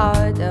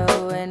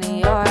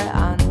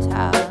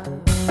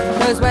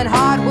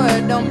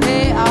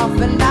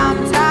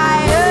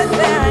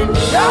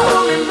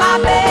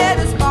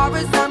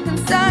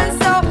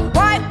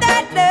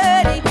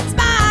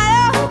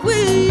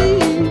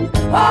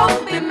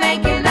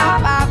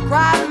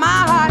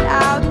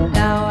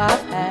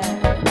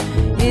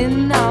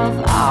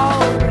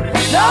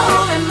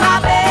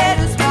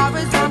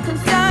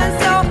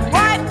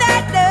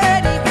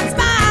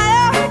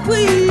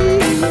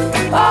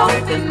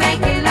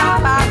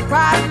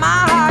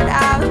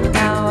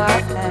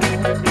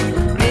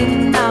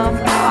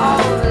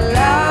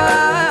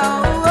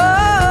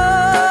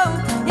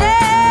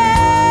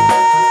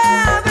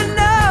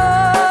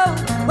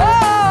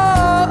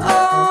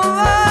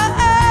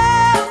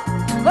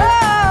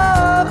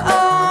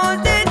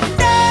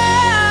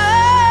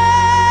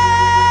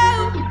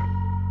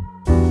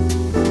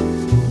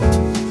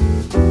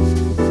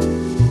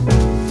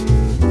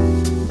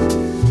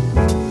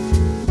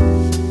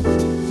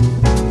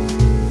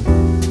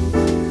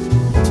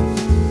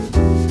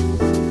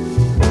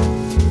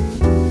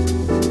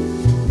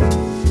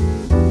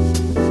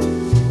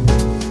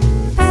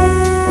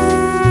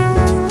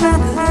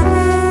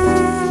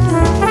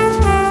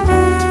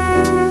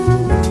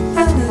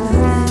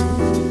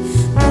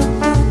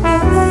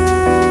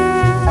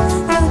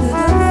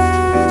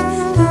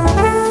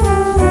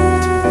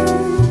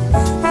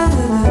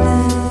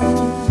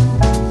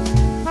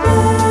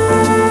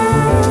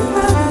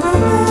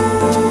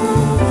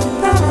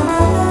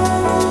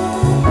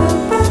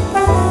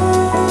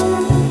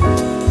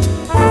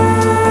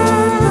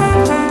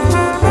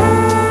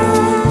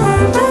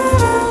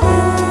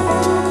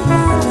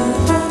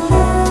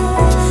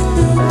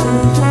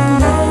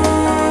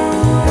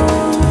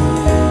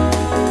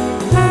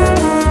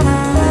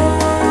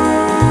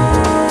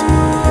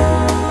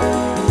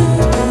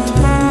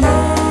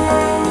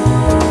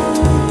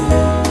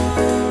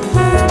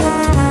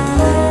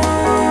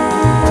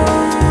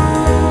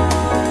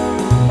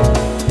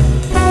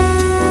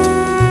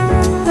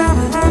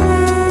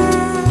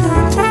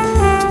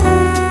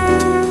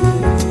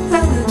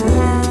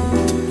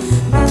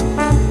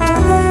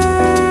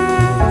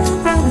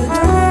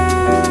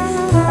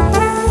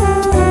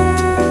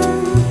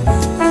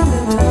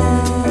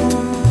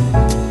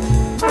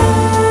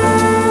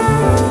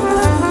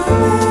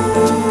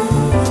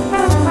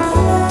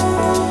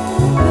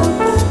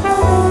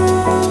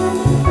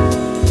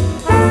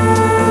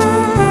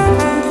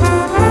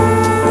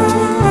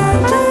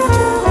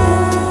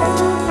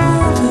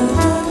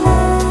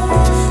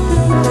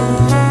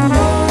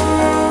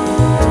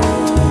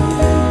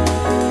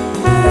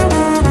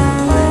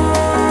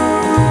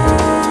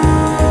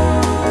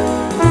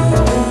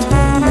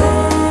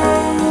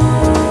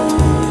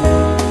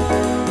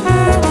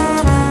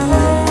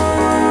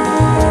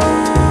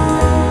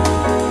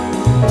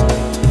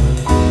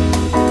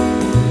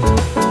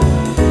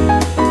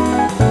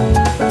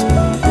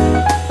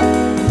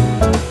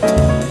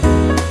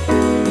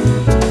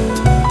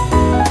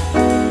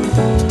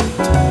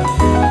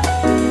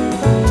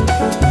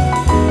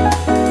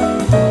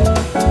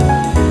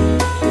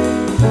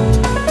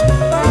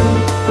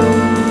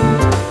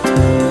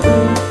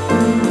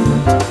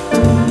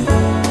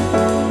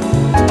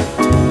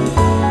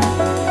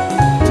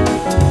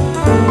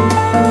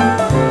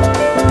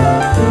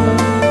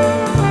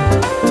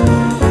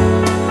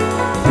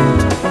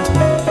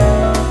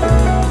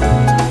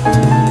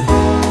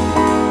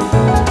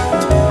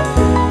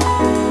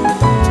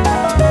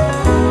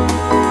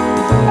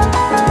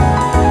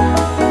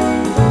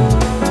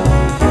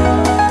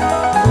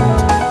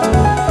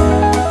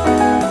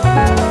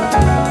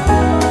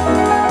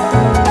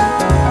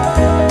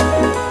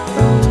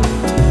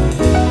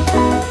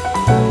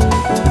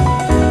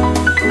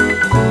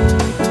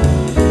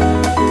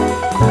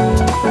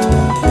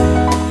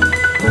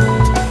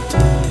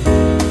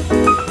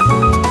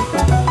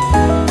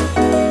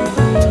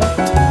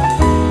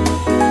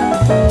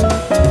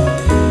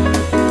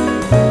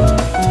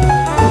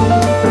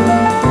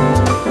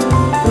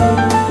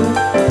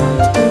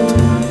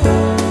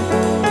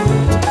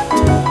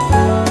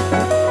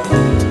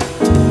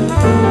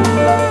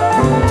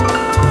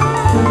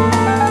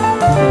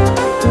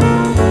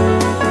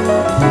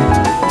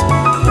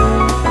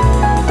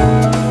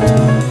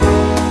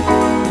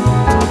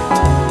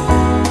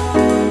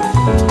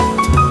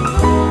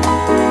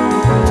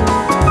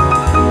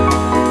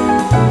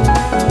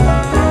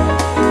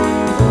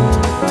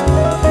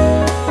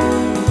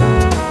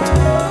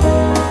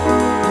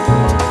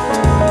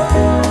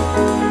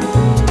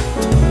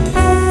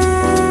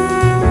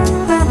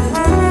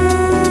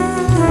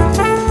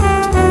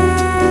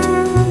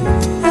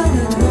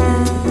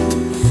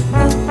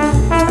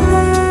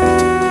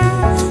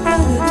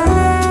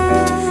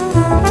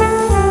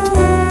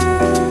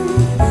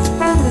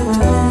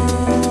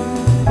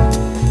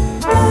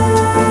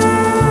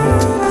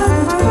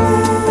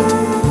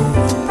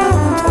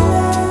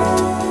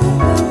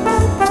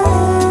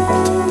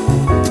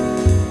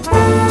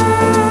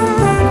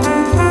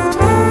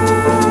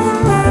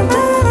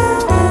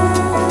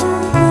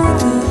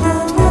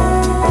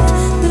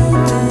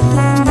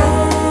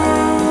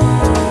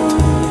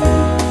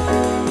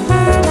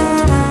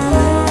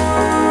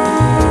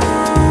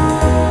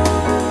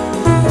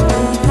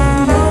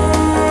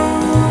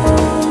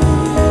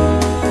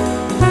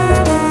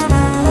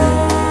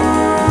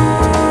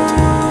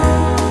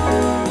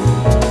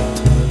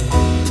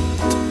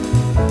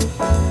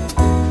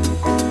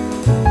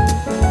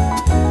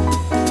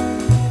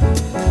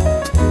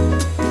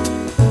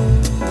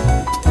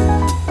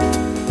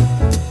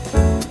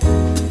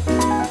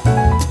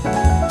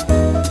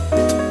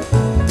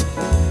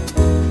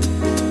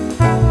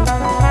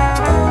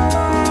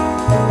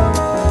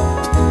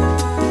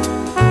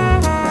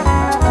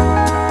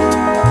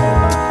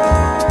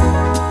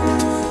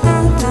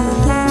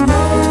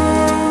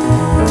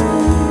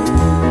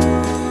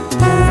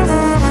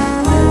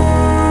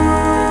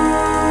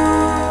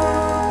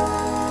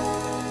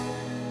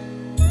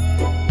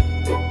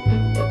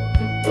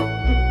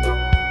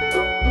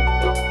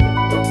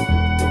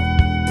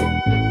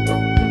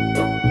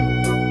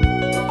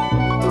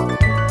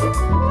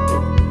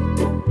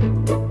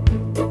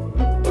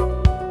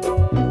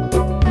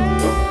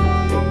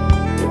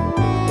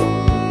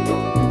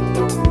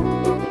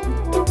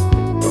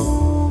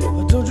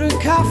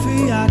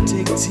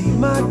tea,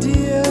 my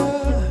dear.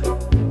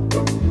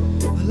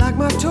 I like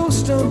my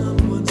toast on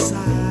one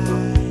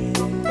side.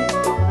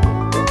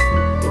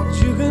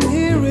 You can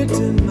hear it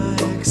in my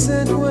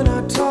accent when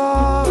I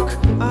talk.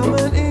 I'm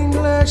an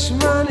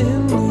Englishman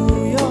in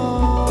New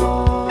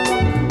York.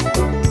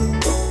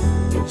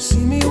 You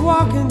see me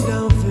walking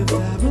down Fifth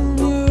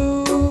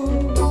Avenue,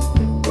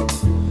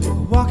 a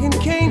walking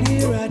cane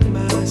here at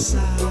my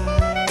side.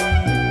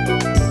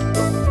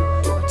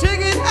 Take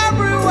it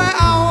everywhere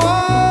I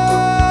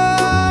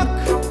walk.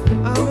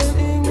 I'm an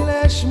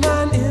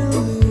Englishman in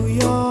New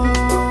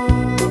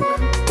York.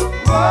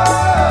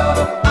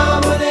 Whoa,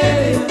 I'm an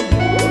alien.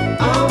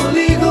 I'm a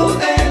legal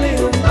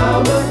alien.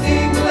 I'm an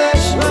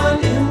Englishman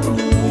in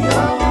New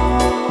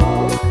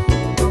York.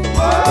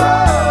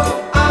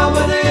 Whoa, I'm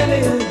an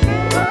alien.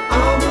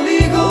 I'm a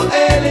legal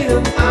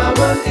alien. I'm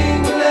an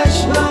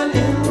Englishman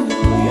in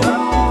New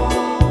York.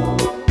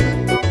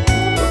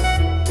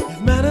 If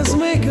manners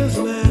make of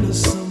manners,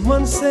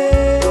 someone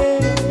say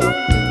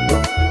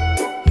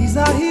he's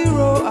our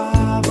hero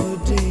of the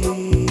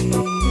day.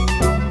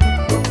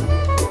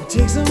 It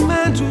takes a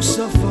man to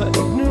suffer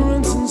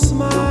ignorance and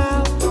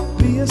smile.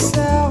 Be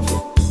yourself,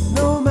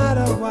 no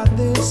matter what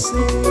they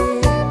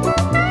say.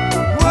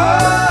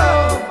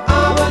 Whoa,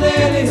 I'm an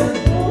alien.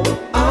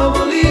 I'm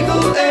a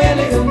legal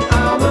alien.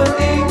 I'm an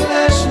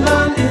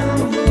Englishman in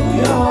New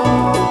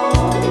York.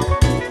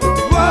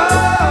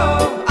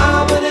 Whoa,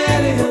 I'm an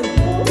alien.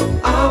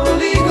 I'm a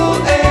legal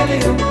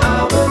alien.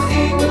 I'm an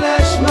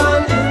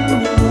Englishman in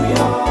New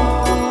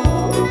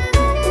York.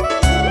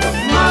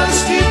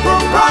 Modesty,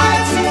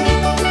 propriety,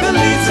 can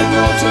lead to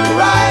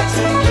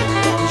notoriety.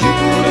 You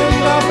couldn't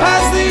love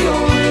as the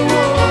only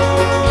one.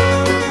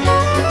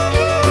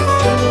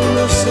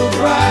 Gentleness,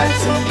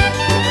 sobriety,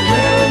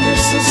 rare in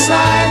this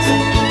society.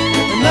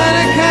 And light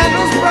a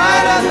candle's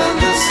brighter than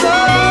the sun.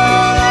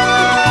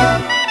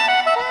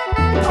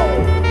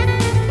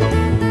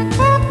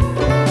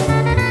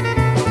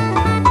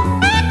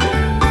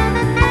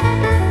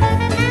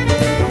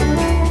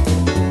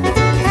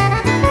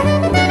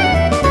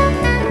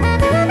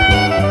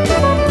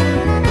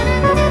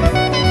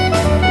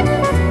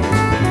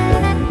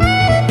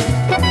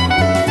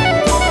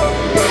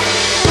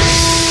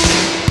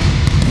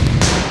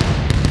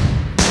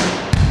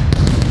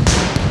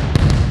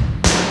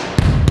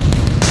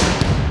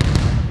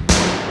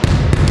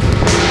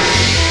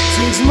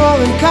 Takes more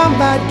than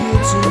combat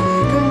gear to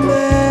make a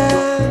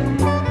man.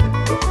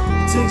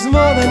 It takes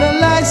more than a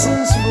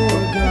license for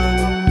a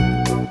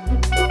gun.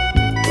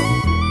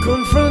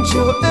 Confront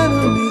your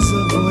enemies,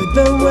 avoid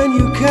them when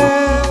you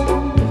can.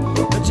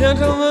 A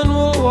gentleman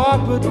will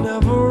walk but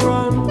never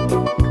run.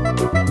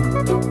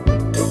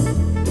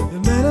 The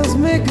manners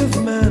make of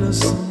manners,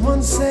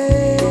 someone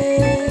say.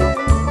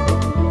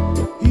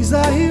 He's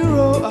our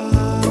hero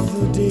of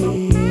the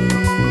day.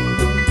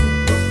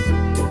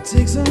 It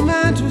takes a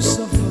man to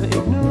suffer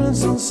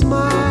ignorance and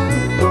smile.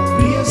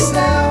 Be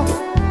yourself,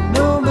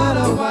 no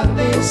matter what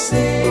they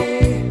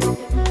say.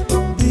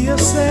 Be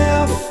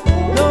yourself,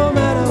 no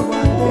matter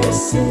what they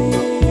say.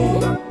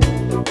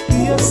 Be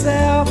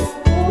yourself,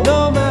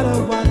 no matter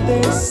what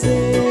they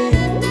say.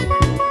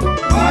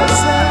 Be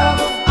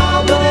yourself,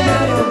 no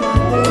matter what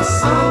they say.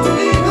 I'm a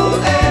legal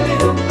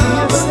alien.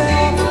 I'm an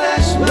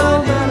Englishman, no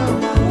matter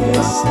what they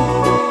say.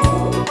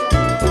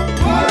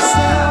 Be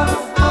yourself,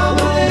 I'm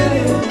an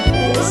alien.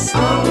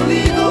 I'm a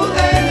legal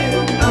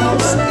alien. I'm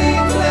an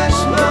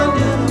Englishman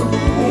in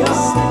New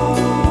York.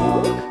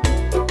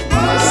 Be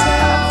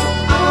yourself,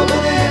 I'm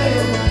an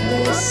alien.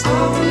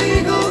 I'm a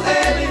legal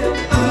alien.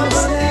 I'm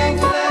an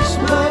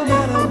Englishman,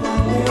 no matter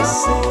what they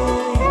say.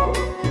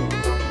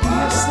 Be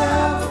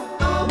yourself,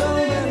 I'm an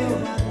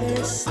alien.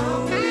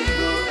 I'm a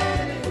legal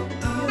alien.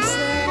 Be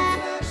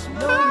yourself,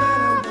 no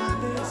matter what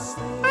they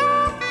say.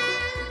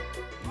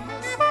 Be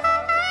yourself.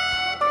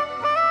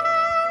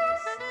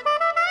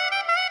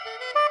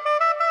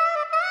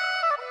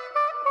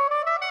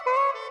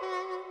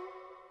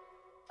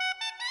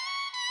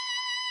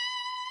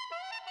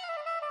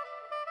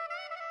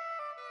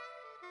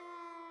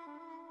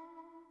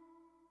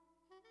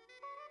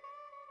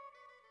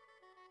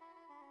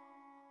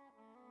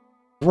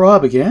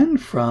 Rob again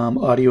from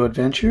Audio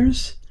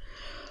Adventures.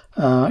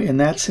 In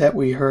that set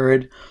we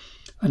heard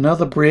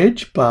Another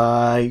Bridge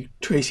by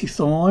Tracy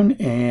Thorn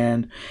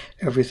and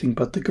Everything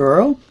But the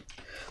Girl.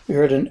 We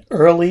heard an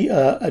early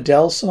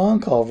Adele song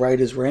called Right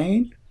as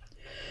Rain.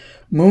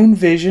 Moon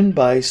Vision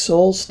by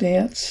Soul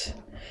Stance.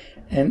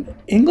 And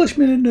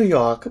Englishman in New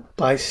York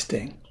by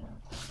Sting.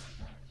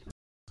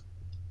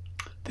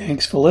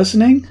 Thanks for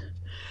listening.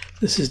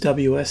 This is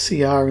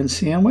WSCR in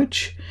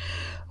Sandwich.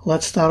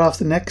 Let's start off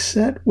the next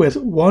set with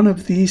One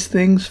of These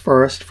Things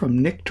First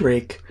from Nick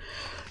Drake.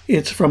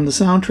 It's from the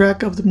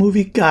soundtrack of the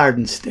movie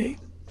Garden State.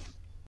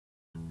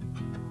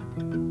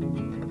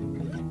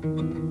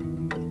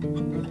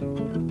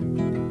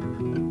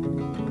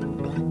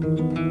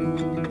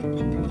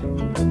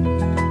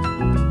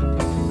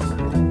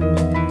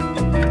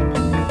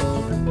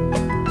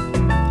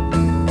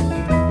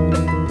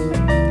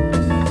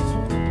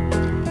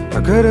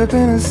 I could have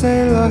been a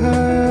sailor,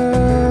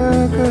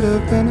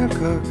 have been a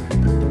cook.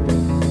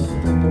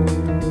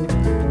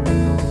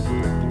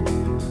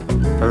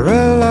 A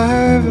real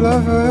life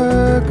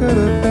lover could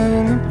have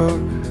been a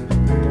book.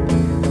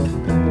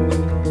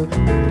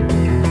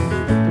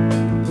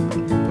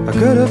 I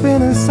could have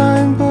been a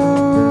signpost,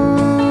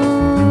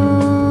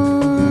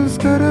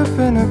 could have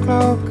been a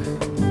cloak.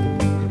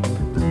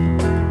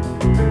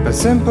 As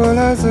simple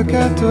as a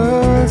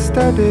kettle,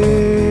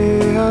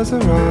 steady as a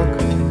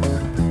rock.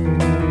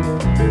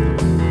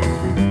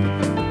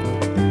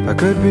 I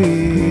could be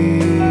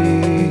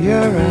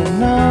here and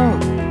now.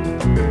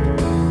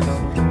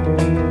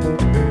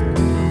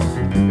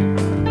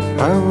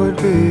 I would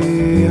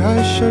be,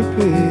 I should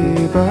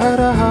be, but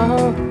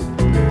how?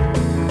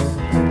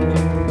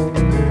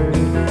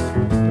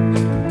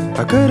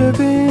 I could have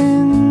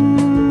been,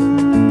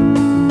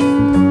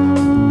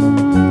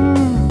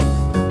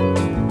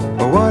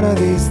 but one of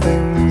these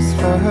things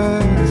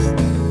first.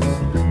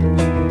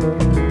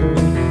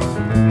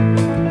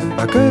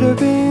 I could have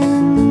been,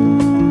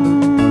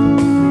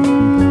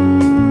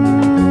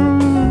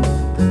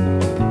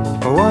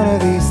 but one of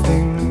these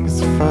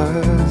things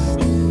first.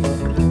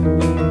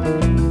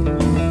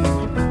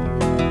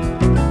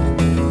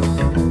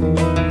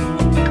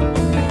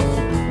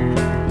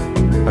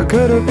 I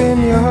could have been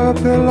your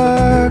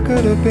pillar,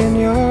 could have been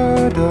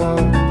your door.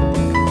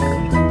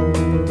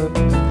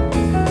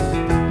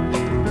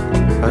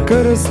 I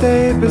could have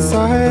stayed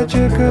beside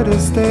you, could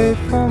have stayed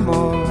for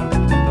more.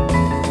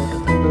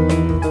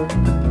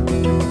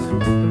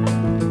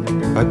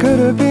 I could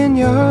have been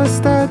your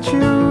statue,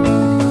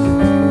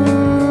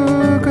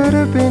 could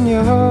have been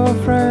your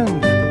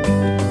friend.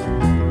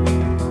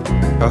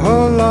 A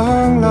whole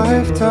long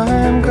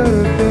lifetime could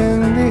have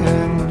been the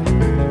end.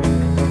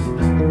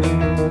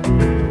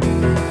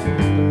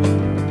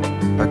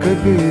 I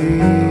could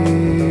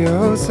be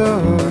oh so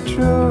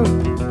true.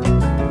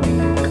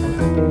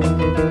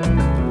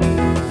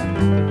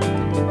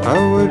 I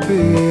would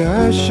be,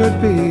 I should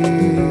be,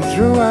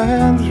 through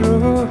and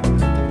through.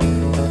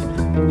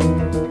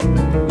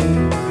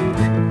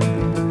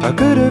 I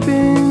could have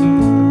been,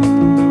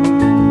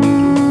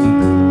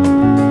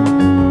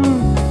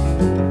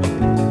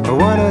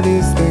 one of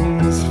these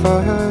things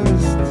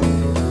first.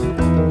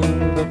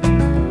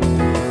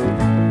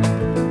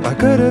 I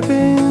could have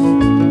been,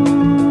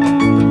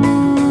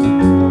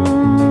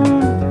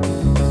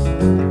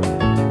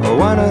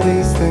 one of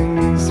these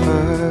things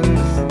first.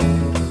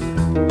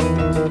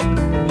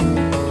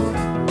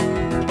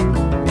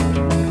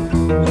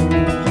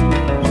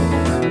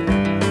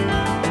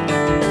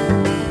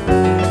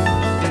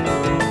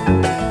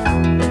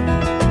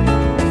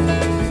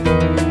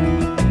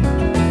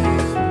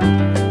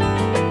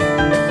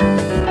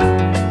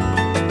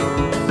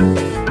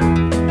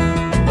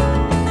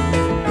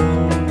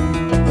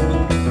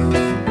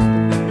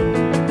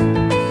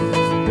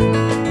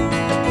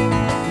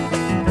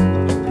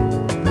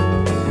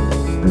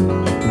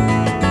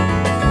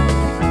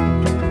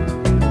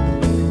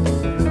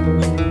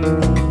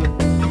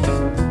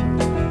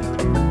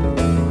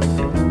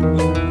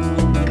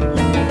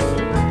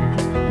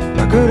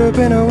 Could have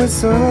been a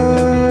whistle,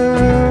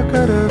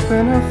 could have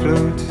been a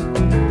flute.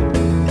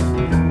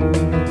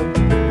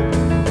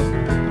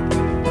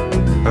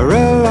 A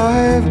real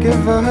life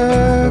giver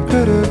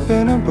could have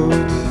been a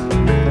boot.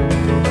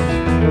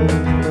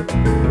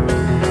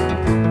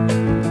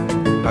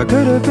 I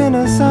could have been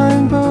a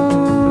signpost,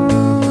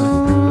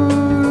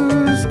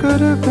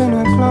 could have been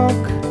a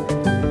clock.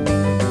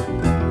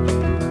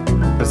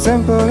 As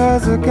simple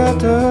as a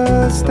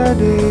kettle,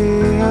 steady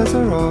as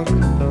a rock.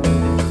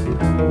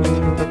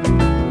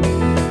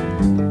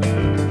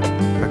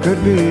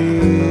 Could be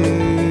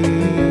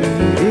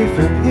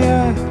even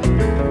here.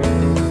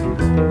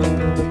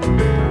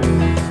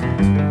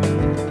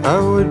 I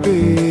would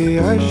be,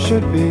 I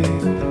should be,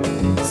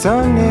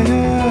 so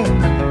near.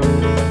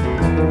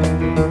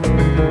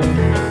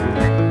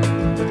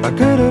 I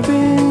could have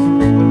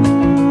been,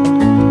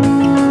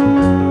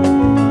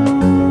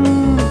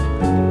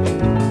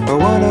 but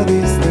one of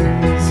these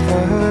things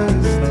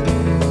first.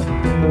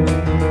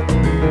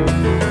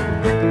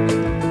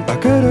 I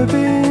could have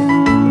been,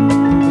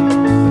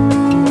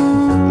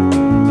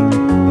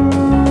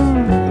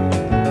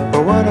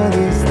 one of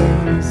these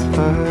things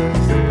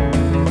first.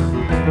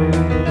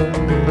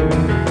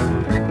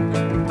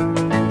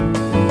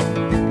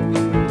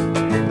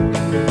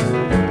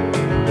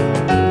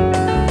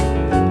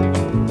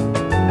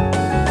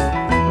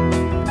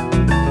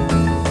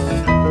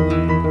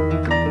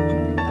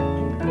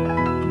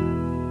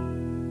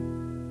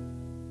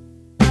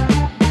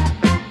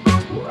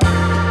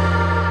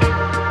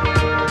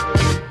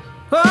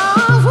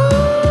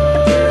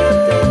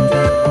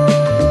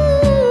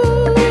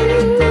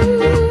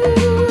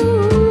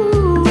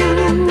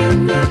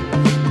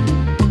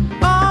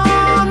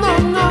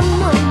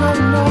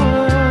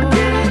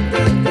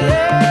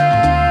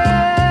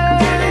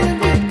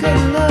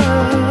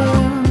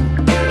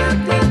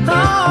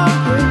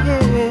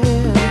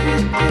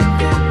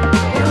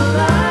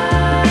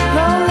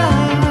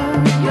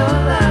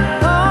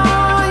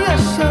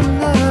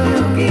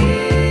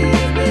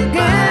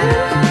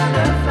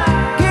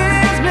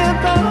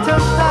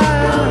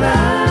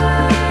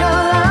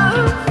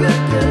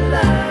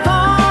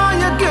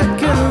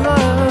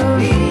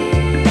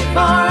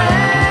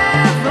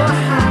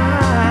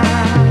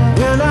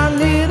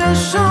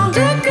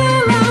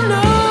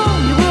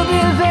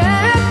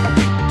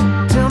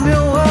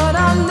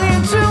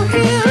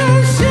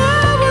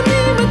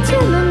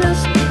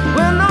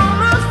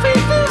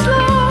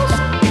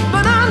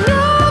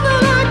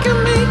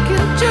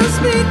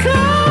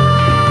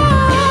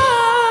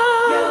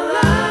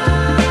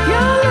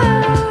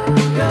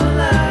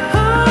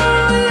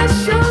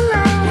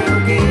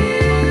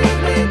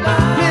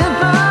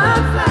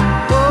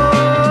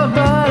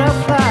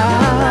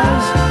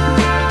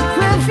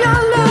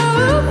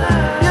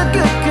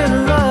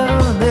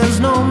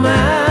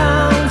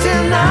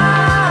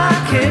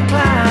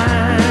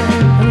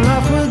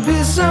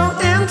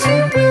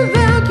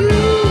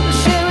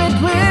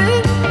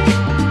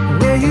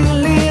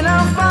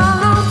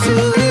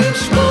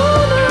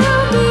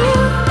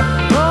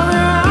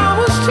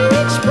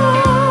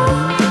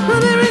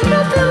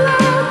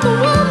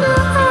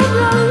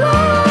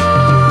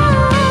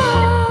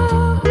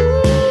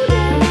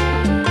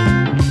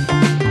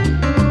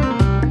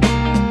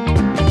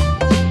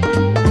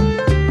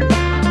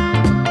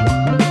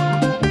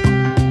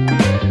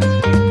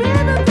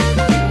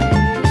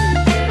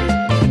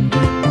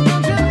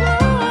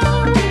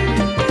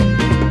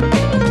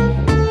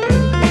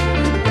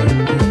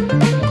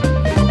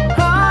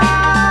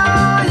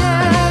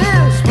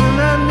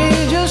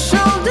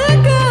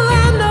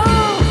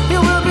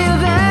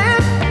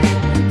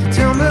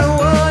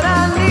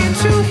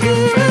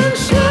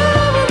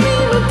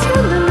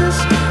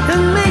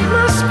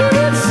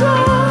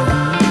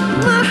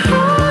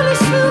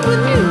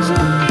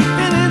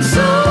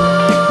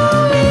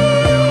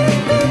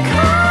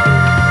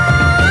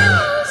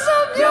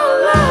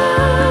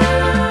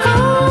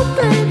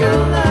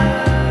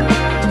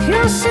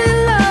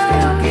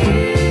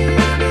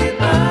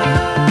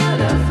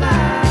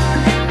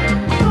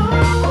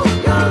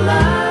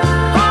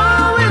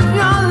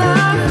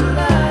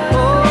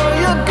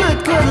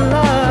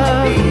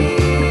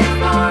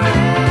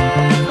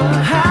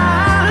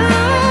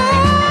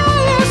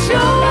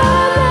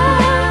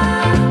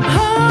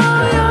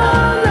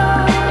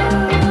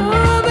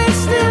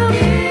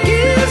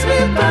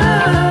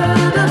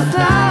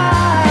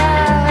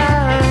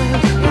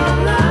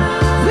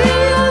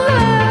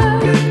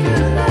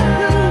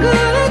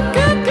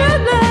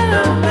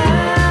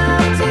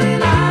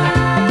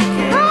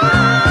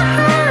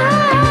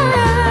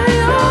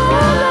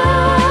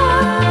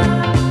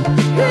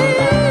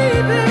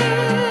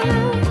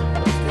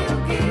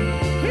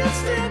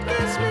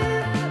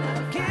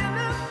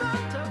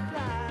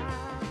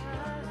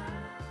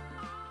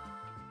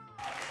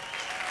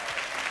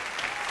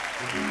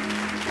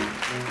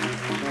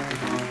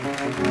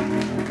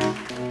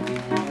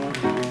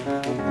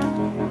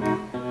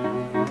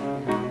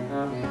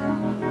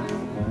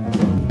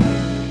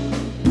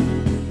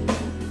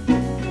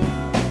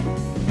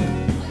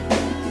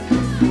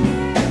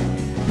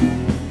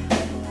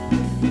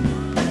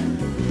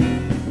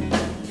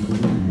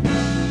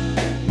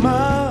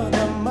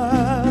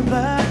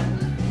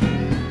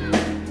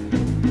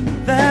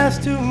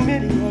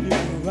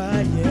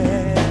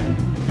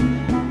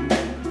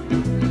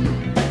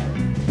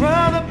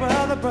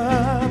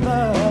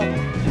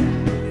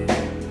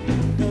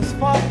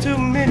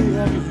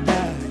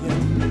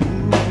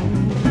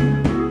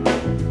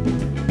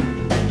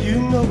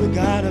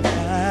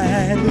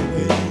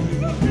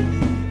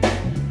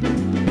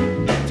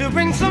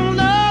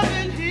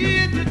 loving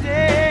here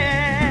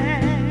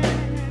today.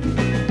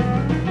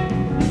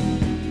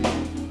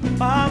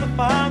 Father,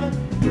 Father,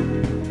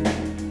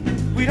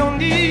 we don't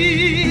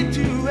need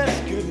to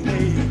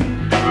escalate.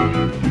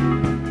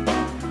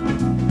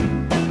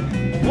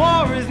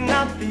 War is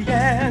not the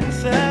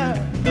answer,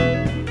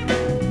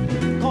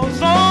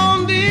 'cause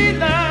only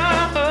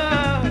love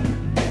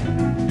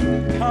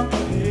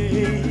conquers.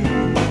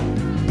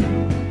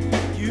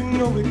 You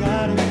know we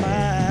gotta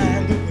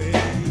find a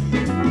way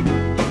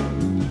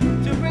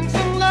to bring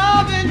some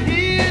love in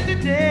here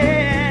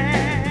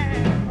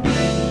today.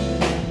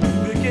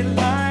 Picket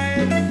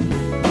line,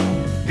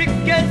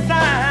 picket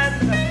sign,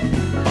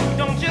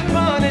 don't you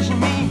punish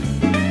me.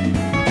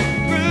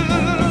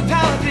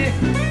 Brutality,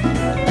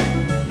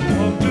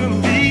 talk to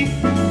me.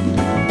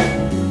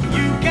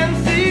 You can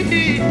see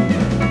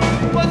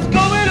what's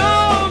going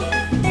on.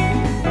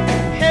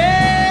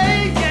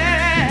 Hey,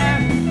 yeah,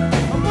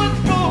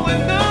 what's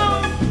going on?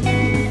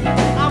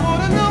 I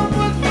wanna know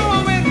what's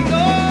going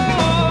on.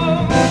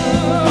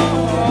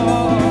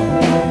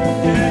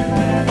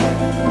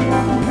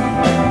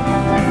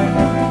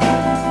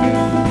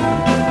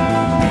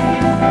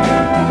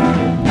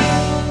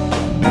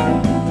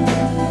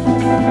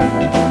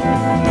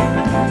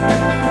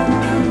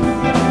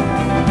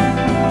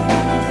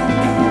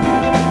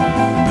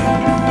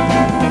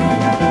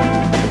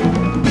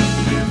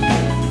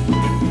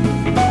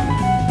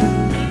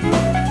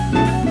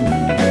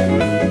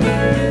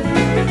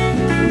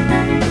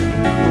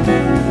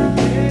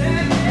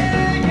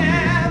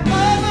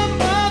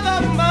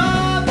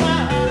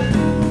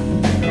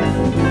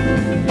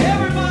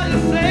 Everybody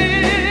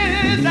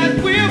says that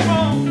we're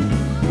wrong.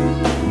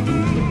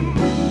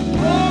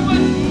 Oh, but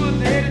who are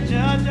they to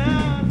judge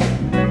us?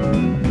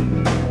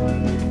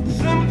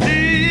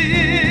 Simply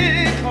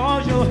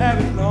 'cause you'll have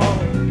it long.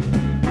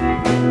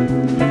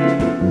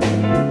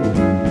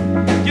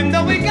 You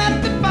know we got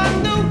to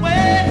find a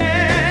way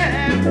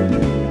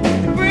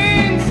to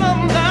bring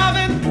some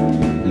loving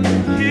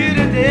here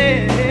today.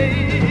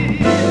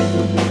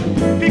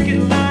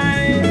 Picket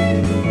line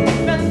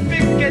and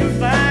picket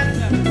sign,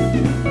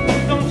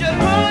 don't you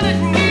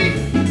punish me.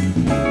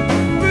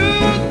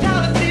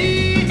 Brutality,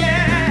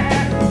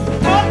 yeah,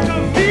 talk to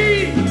me.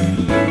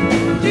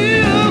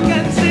 You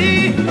can see,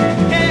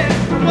 yeah,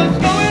 what's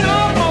going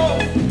on.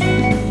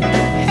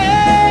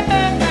 Hey,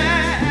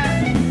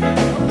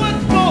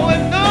 what's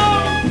going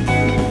on?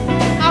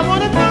 I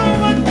wanna know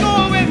what's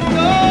going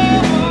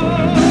on.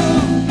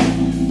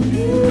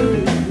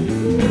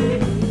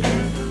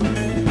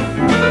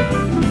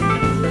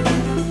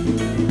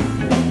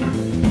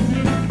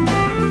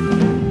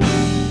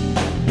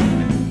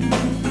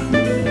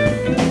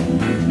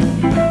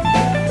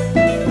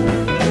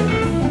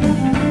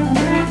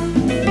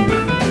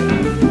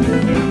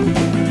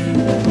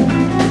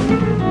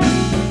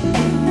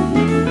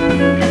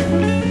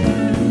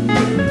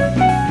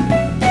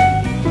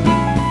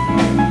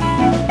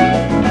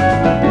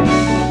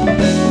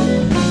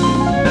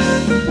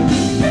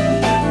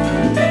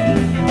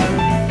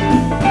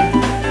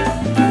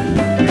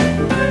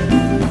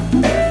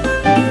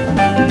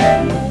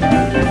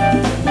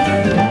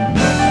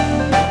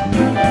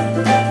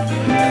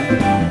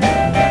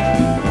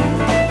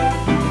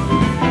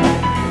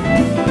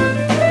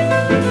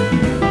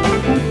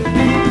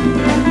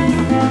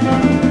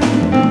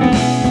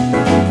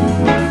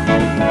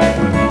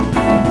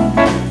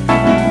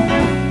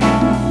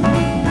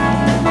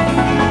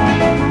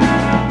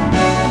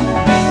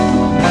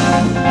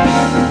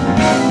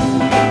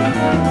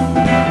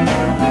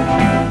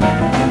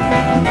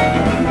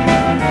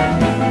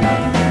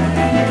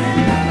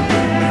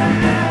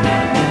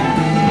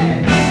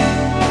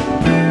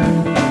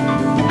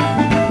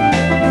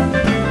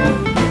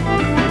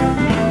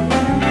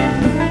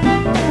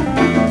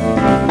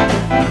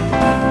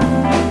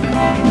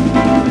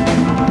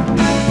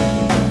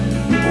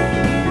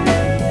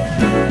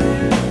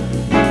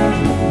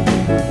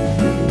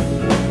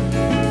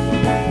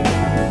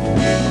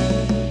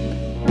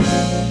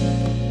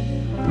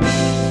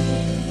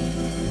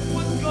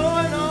 What's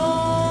going on?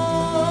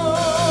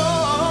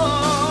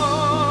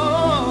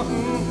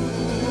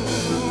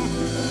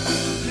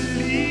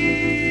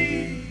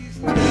 Please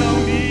tell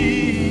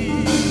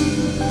me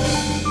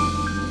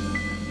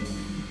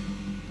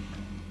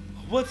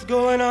what's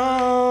going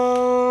on.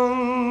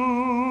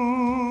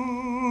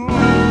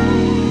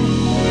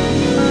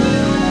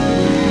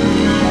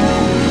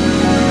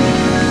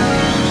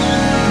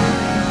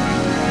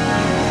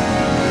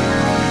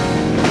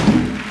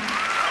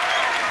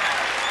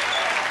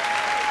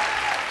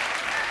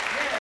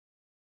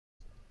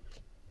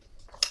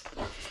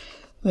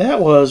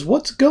 That was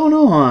What's Going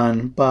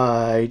On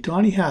by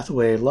Donny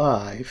Hathaway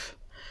live.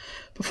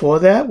 Before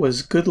that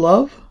was Good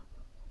Love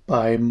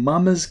by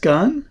Mama's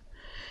Gun.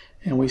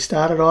 And we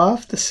started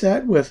off the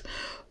set with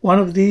One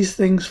of These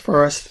Things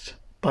First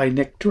by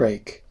Nick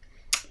Drake.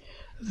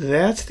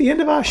 That's the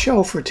end of our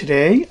show for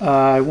today.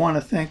 I want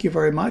to thank you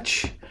very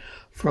much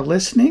for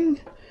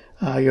listening.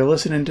 You're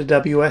listening to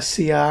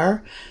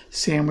WSCR,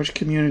 Sandwich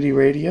Community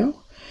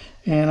Radio.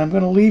 And I'm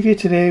going to leave you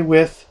today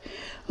with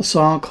a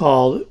song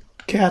called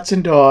Cats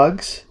and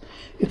Dogs.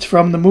 It's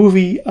from the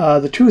movie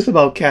The Truth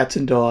About Cats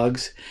and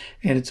Dogs,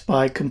 and it's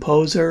by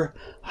composer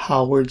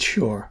Howard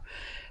Shore.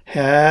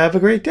 Have a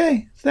great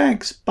day.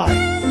 Thanks.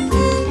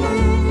 Bye.